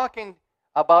he's talking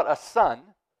about a son,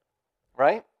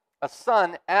 right? A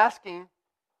son asking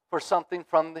for something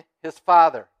from his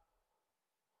father.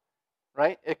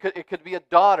 right? It could be a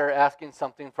daughter asking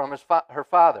something from her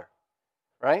father,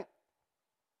 right?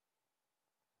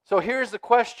 So here's the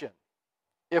question.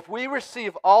 If we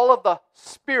receive all of the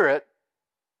Spirit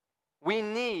we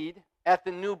need at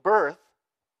the new birth,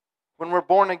 when we're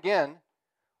born again,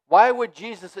 why would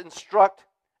Jesus instruct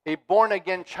a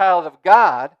born-again child of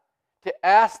God to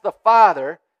ask the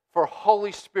Father for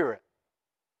Holy Spirit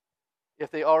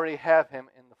if they already have Him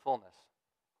in the fullness?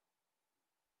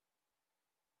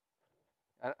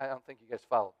 I don't think you guys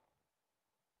follow.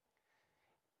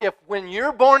 If when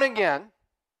you're born again,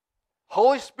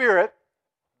 Holy Spirit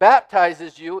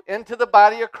baptizes you into the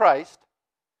body of Christ,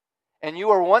 and you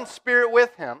are one spirit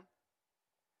with Him,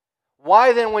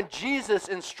 why then would Jesus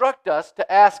instruct us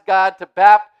to ask God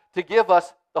to give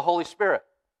us the Holy Spirit?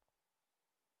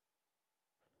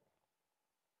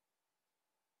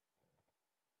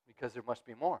 Because there must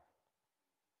be more.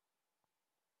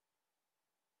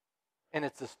 And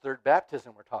it's this third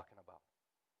baptism we're talking about.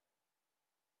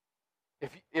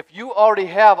 If you already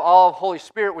have all of Holy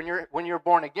Spirit when you're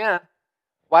born again,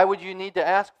 why would you need to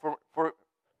ask for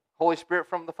Holy Spirit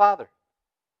from the Father?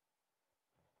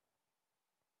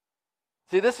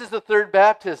 See, this is the third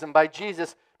baptism by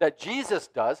Jesus that Jesus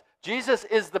does. Jesus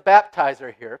is the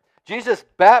baptizer here. Jesus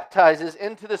baptizes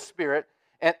into the Spirit,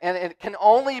 and it can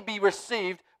only be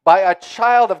received by a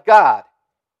child of God.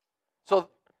 So,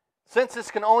 since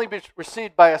this can only be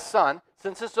received by a son,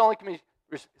 since this only can be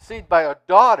received by a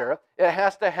daughter, it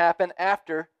has to happen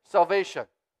after salvation.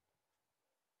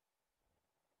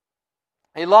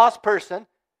 A lost person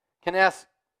can ask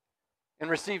and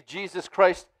receive Jesus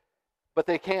Christ, but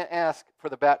they can't ask for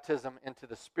the baptism into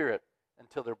the Spirit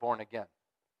until they're born again.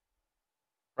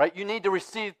 Right? You need to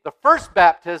receive the first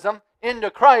baptism into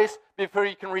Christ before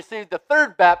you can receive the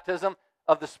third baptism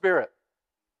of the Spirit.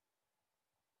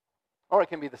 Or it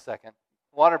can be the second.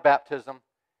 Water baptism,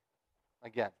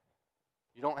 again.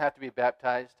 You don't have to be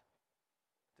baptized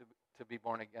to be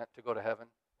born again, to go to heaven,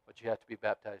 but you have to be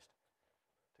baptized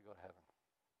to go to heaven.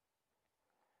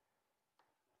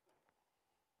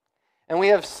 And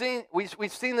we've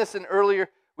seen this in earlier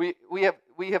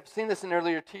seen this in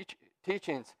earlier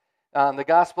teachings. The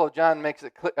Gospel of John makes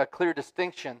a clear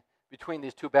distinction between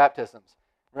these two baptisms.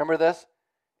 Remember this?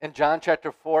 In John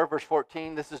chapter 4, verse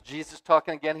 14, this is Jesus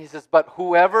talking again. He says, "But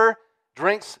whoever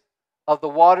drinks of the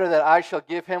water that I shall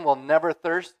give him will never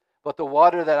thirst, but the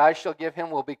water that I shall give him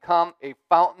will become a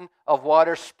fountain of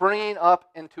water springing up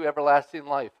into everlasting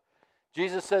life."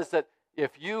 Jesus says that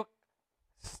if you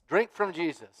drink from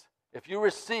Jesus, if you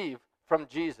receive from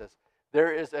Jesus,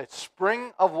 there is a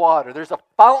spring of water, there's a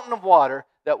fountain of water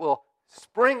that will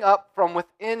spring up from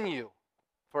within you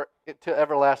to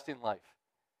everlasting life.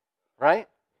 Right?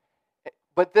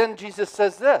 But then Jesus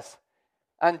says this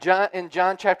in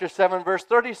John chapter 7, verse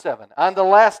 37. On the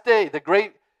last day, the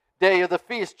great day of the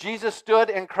feast, Jesus stood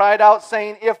and cried out,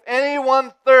 saying, "If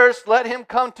anyone thirsts, let him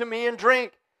come to me and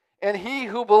drink. And he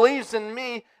who believes in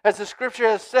me, as the Scripture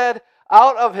has said,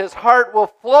 out of his heart will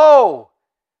flow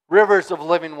rivers of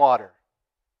living water."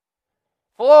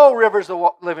 Flow rivers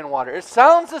of living water. It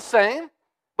sounds the same,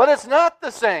 but it's not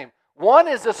the same. One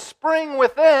is a spring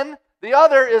within, the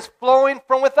other is flowing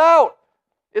from without.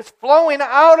 It's flowing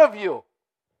out of you.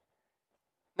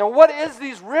 Now, what is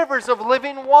these rivers of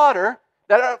living water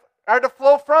that are to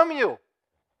flow from you?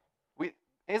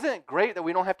 Isn't it great that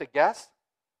we don't have to guess?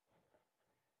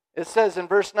 It says in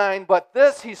verse 9, "But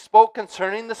this he spoke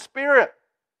concerning the Spirit,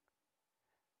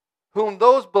 whom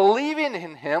those believing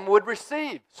in him would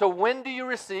receive." So when do you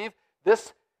receive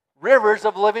this rivers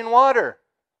of living water?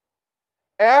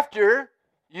 After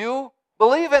you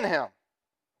believe in him.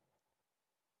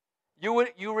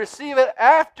 You receive it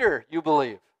after you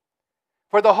believe.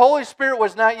 For the Holy Spirit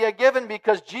was not yet given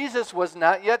because Jesus was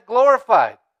not yet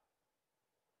glorified.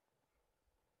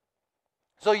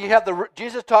 So you have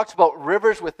Jesus talks about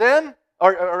rivers within,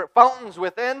 or fountains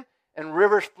within, and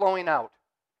rivers flowing out.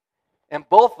 And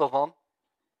both of them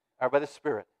are by the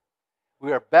Spirit.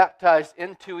 We are baptized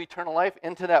into eternal life,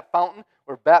 into that fountain.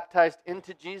 We're baptized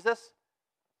into Jesus.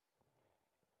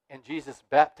 And Jesus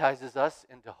baptizes us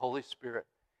into Holy Spirit.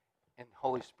 And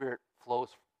Holy Spirit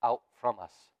flows out from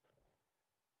us.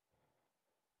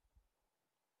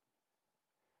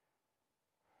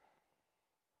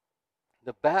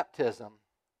 The baptism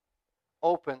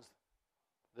opens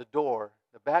the door.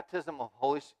 The baptism of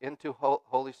into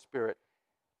Holy Spirit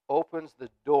opens the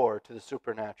door to the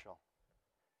supernatural.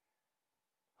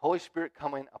 Holy Spirit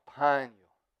coming upon you.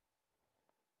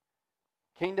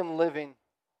 Kingdom living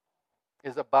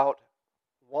is about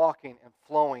walking and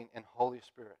flowing in Holy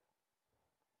Spirit.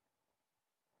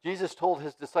 Jesus told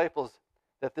his disciples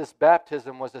that this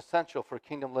baptism was essential for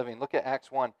kingdom living. Look at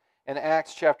Acts 1. In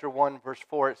Acts chapter 1, verse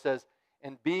 4, it says,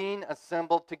 "And being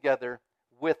assembled together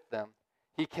with them,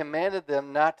 he commanded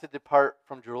them not to depart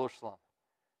from Jerusalem,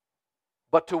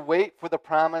 but to wait for the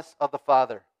promise of the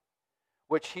Father,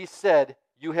 which he said,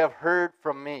 'You have heard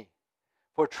from me.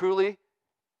 For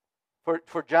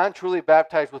John truly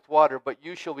baptized with water, but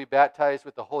you shall be baptized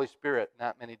with the Holy Spirit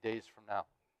not many days from now.'"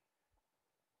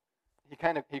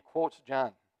 He quotes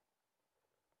John.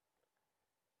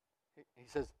 He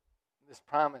says, this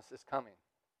promise is coming.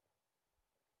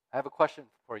 I have a question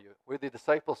for you. Were the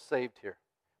disciples saved here?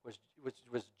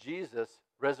 Was Jesus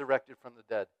resurrected from the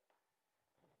dead?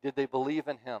 Did they believe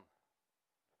in him?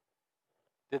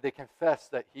 Did they confess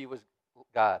that he was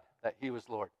God, that he was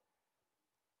Lord?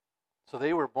 So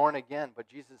they were born again, but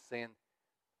Jesus is saying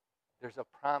there's a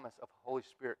promise of Holy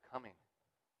Spirit coming.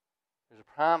 There's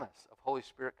a promise of Holy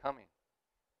Spirit coming.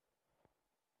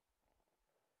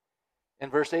 In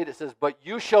verse 8 it says, "But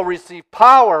you shall receive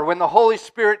power when the Holy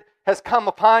Spirit has come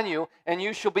upon you, and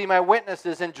you shall be my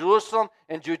witnesses in Jerusalem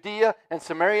and Judea and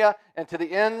Samaria and to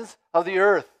the ends of the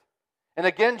earth." And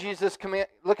again,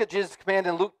 look at Jesus' command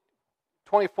in Luke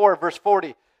 24, verse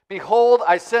 40. "Behold,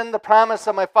 I send the promise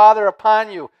of my Father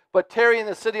upon you, but tarry in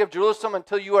the city of Jerusalem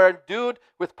until you are endued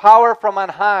with power from on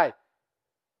high."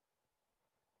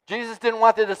 Jesus didn't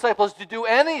want the disciples to do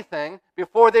anything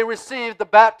before they received the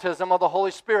baptism of the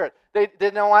Holy Spirit. They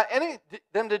didn't want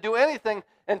them to do anything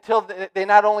until they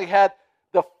not only had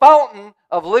the fountain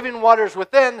of living waters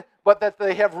within, but that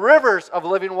they have rivers of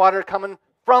living water coming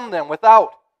from them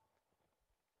without.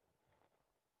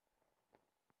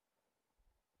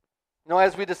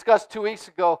 As we discussed 2 weeks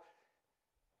ago,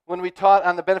 when we taught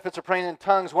on the benefits of praying in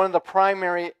tongues, one of the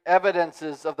primary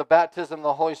evidences of the baptism of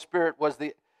the Holy Spirit was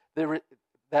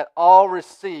that all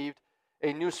received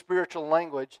a new spiritual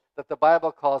language that the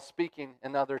Bible calls speaking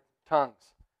in other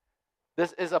tongues.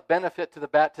 This is a benefit to the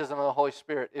baptism of the Holy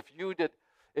Spirit. If you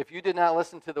did not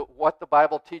listen to what the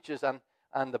Bible teaches on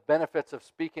the benefits of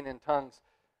speaking in tongues,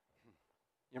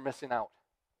 you're missing out.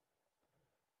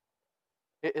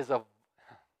 It is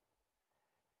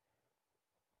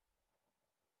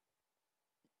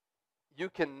you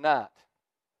cannot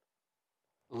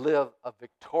live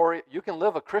you can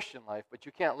live a Christian life, but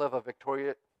you can't live a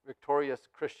victorious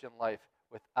Christian life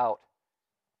without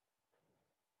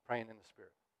praying in the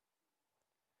Spirit.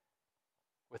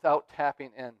 Without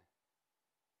tapping in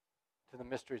to the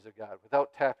mysteries of God,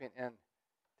 without tapping in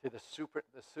to the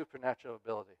supernatural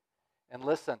ability. And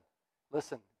listen,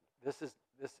 this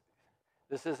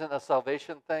isn't a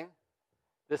salvation thing.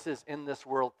 This is in this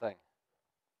world thing.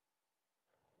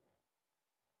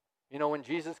 When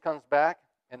Jesus comes back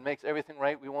and makes everything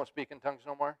right, we won't speak in tongues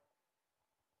no more.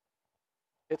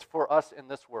 It's for us in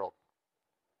this world.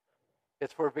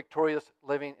 It's for victorious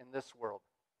living in this world.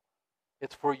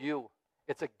 It's for you.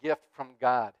 It's a gift from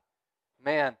God.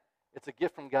 Man, it's a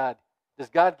gift from God. Does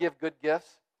God give good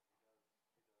gifts?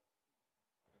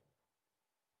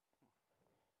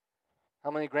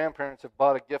 How many grandparents have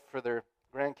bought a gift for their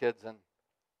grandkids and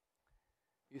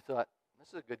you thought, this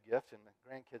is a good gift, and the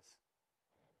grandkids,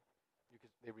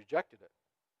 they rejected it?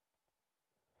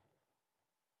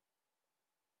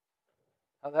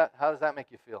 How does that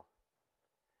make you feel?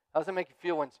 How does it make you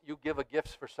feel when you give a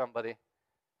gift for somebody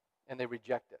and they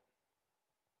reject it?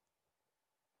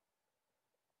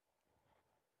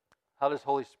 How does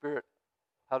Holy Spirit,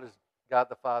 how does God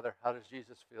the Father, how does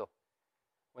Jesus feel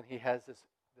when he has this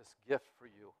gift for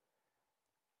you?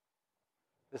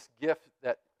 This gift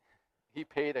that he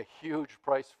paid a huge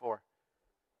price for.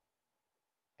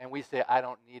 And we say, I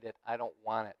don't need it, I don't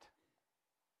want it.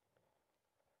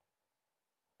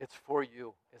 It's for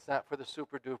you. It's not for the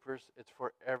super dupers. It's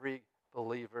for every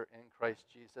believer in Christ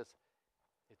Jesus.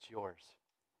 It's yours.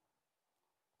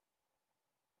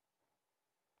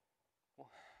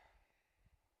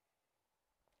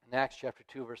 In Acts chapter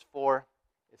 2, verse 4,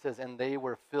 it says, "And they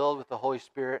were filled with the Holy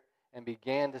Spirit and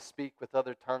began to speak with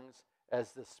other tongues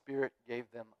as the Spirit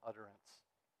gave them utterance."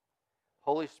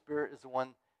 Holy Spirit is the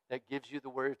one that gives you the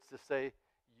words to say.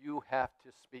 You have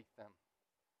to speak them.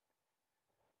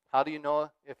 How do you know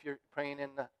if you're praying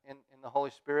in the Holy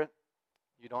Spirit?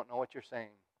 You don't know what you're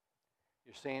saying.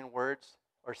 You're saying words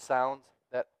or sounds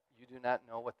that you do not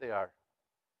know what they are.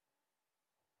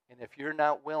 And if you're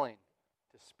not willing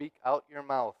to speak out your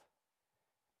mouth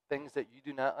things that you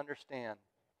do not understand,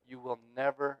 you will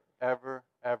never, ever,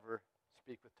 ever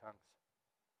speak with tongues.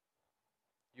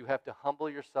 You have to humble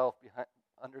yourself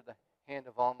under the hand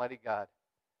of Almighty God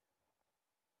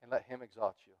and let him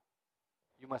exalt you.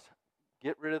 You must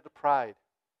get rid of the pride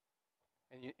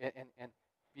and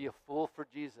be a fool for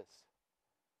Jesus.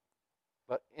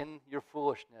 But in your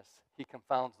foolishness, he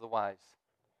confounds the wise.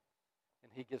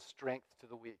 And he gives strength to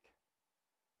the weak.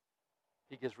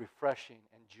 He gives refreshing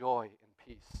and joy and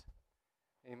peace.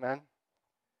 Amen?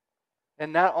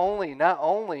 And not only,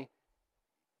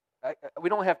 we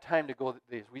don't have time to go through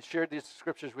these. We shared these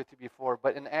scriptures with you before,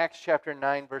 but in Acts chapter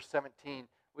 9, verse 17,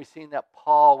 we've seen that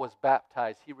Paul was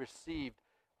baptized. He received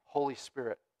Holy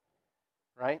Spirit,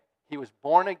 right? He was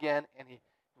born again, and he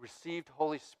received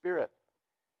Holy Spirit.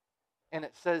 And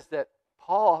it says that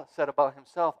Paul said about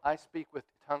himself, I speak with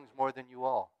tongues more than you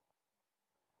all.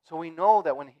 So we know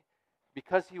that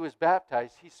because he was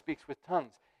baptized, he speaks with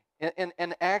tongues.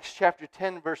 In Acts chapter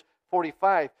 10, verse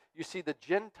 45, you see the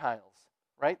Gentiles,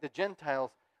 right? The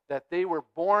Gentiles, that they were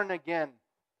born again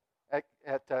at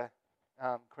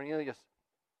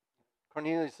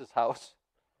Cornelius' house.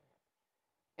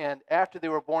 And after they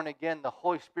were born again, the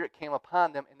Holy Spirit came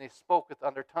upon them, and they spoke with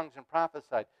other tongues and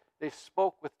prophesied. They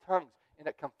spoke with tongues, and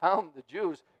it confounded the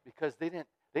Jews because they didn't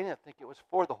think it was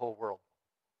for the whole world.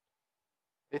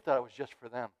 They thought it was just for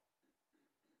them.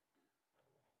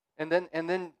 And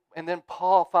then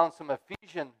Paul found some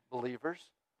Ephesian believers,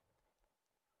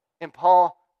 and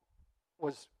Paul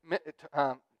was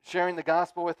sharing the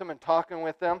gospel with them and talking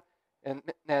with them, and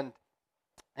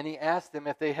he asked them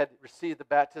if they had received the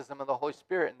baptism of the Holy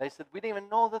Spirit, and they said, we didn't even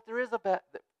know that there is a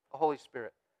Holy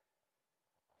Spirit.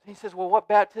 He says, well, what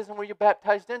baptism were you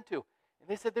baptized into? And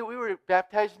they said that we were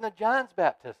baptized into John's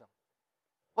baptism.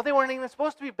 Well, they weren't even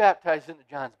supposed to be baptized into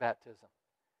John's baptism.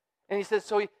 And he says,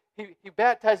 so he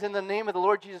baptized in the name of the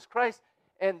Lord Jesus Christ,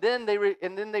 and then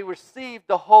they received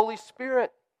the Holy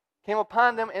Spirit, came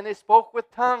upon them, and they spoke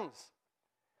with tongues.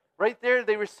 Right there,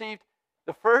 they received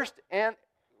the first, and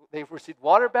they received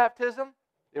water baptism.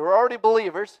 They were already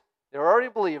believers.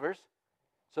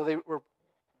 So they were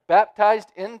baptized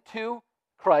into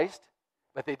Christ,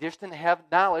 but they just didn't have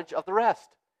knowledge of the rest.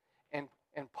 And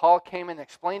Paul came and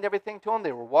explained everything to them.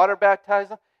 They were water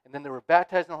baptized, and then they were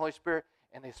baptized in the Holy Spirit,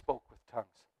 and they spoke with tongues.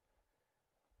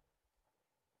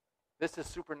 This is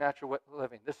supernatural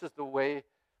living. This is the way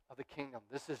of the kingdom.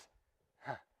 This is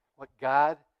what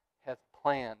God has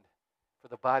planned for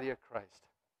the body of Christ.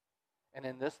 And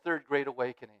in this third great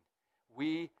awakening,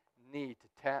 we need to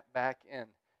tap back in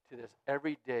to this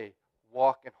everyday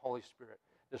walk in Holy Spirit,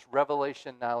 this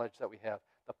revelation knowledge that we have,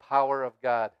 the power of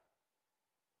God,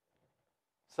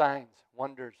 signs,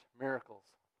 wonders, miracles.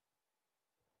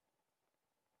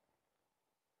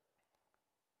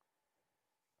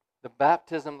 The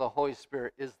baptism of the Holy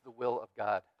Spirit is the will of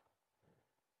God.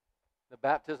 The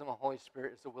baptism of the Holy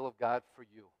Spirit is the will of God for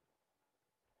you.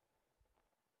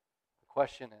 The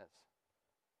question is,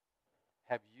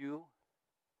 have you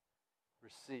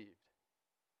received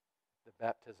the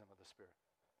baptism of the Spirit?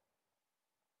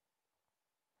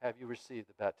 Have you received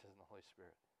the baptism of the Holy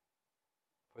Spirit?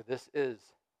 For this is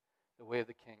the way of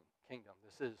the kingdom.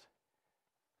 This is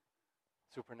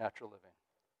supernatural living.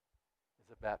 Is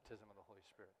the baptism of the Holy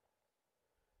Spirit.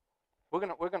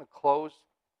 We're gonna close.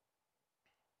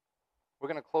 We're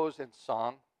gonna close in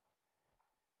song.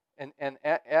 And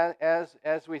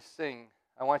as we sing,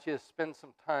 I want you to spend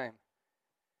some time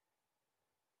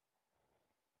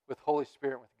with Holy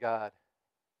Spirit, with God,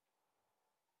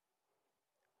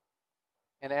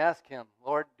 and ask Him,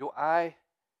 Lord, I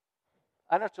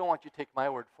just don't want you to take my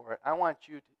word for it. I want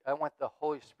the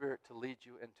Holy Spirit to lead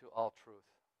you into all truth.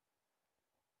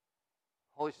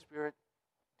 Holy Spirit,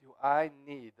 do I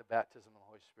need the baptism of the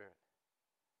Holy Spirit?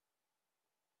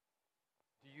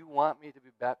 Do you want me to be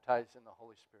baptized in the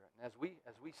Holy Spirit? And as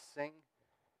we sing,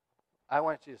 I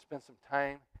want you to spend some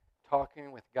time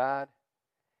talking with God.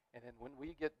 And then when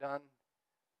we get done,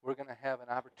 we're going to have an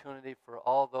opportunity for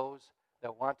all those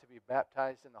that want to be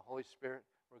baptized in the Holy Spirit.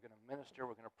 We're going to minister.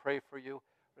 We're going to pray for you.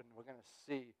 And we're going to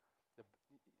see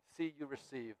you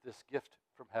receive this gift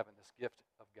from heaven, this gift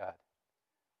of God.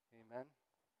 Amen.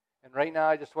 And right now,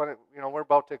 I just want to, we're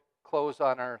about to close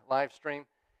on our live stream.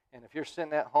 And if you're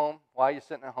sitting at home, why are you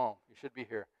sitting at home? You should be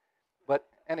here. But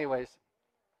anyways,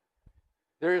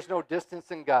 there is no distance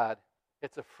in God.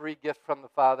 It's a free gift from the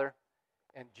Father.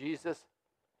 And Jesus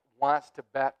wants to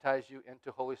baptize you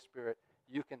into Holy Spirit.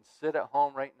 You can sit at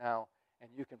home right now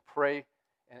and you can pray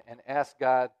and ask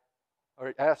God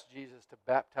or ask Jesus to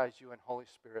baptize you in Holy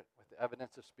Spirit with the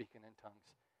evidence of speaking in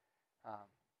tongues.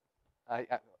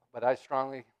 But I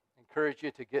strongly encourage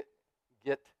you to get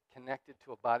connected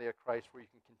to a body of Christ where you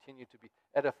can continue to be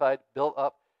edified, built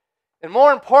up, and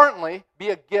more importantly, be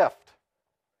a gift.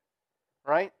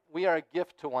 Right? We are a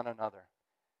gift to one another.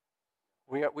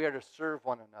 We are to serve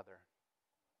one another.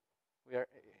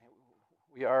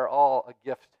 We are all a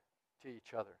gift to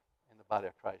each other in the body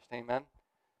of Christ. Amen?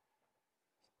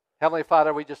 Heavenly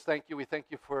Father, we just thank you. We thank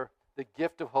you for the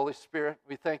gift of Holy Spirit.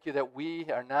 We thank you that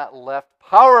we are not left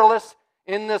powerless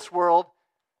in this world,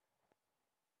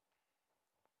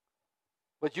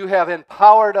 but you have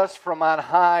empowered us from on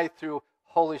high through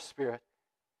Holy Spirit.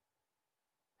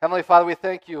 Heavenly Father, we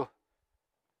thank you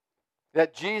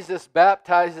that Jesus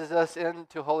baptizes us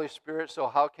into Holy Spirit, so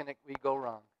how can we go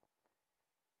wrong?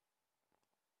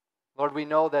 Lord, we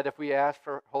know that if we ask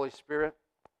for Holy Spirit,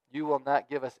 you will not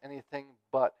give us anything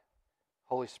but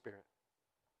Holy Spirit.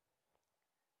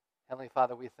 Heavenly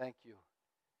Father, we thank you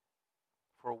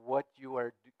for what you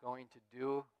are going to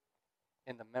do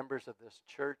in the members of this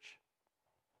church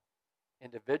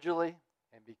individually,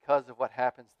 and because of what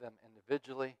happens to them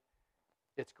individually,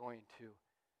 it's going to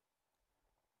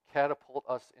catapult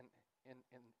us in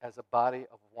as a body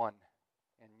of one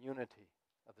in unity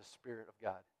of the Spirit of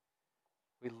God.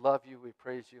 We love you, we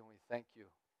praise you, and we thank you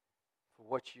for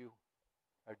what you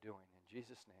are doing. In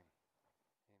Jesus' name.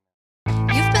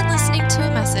 You've been listening to a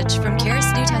message from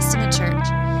Charis New Testament Church.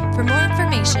 For more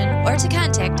information or to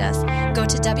contact us, go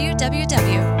to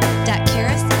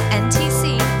www.charisnt.com.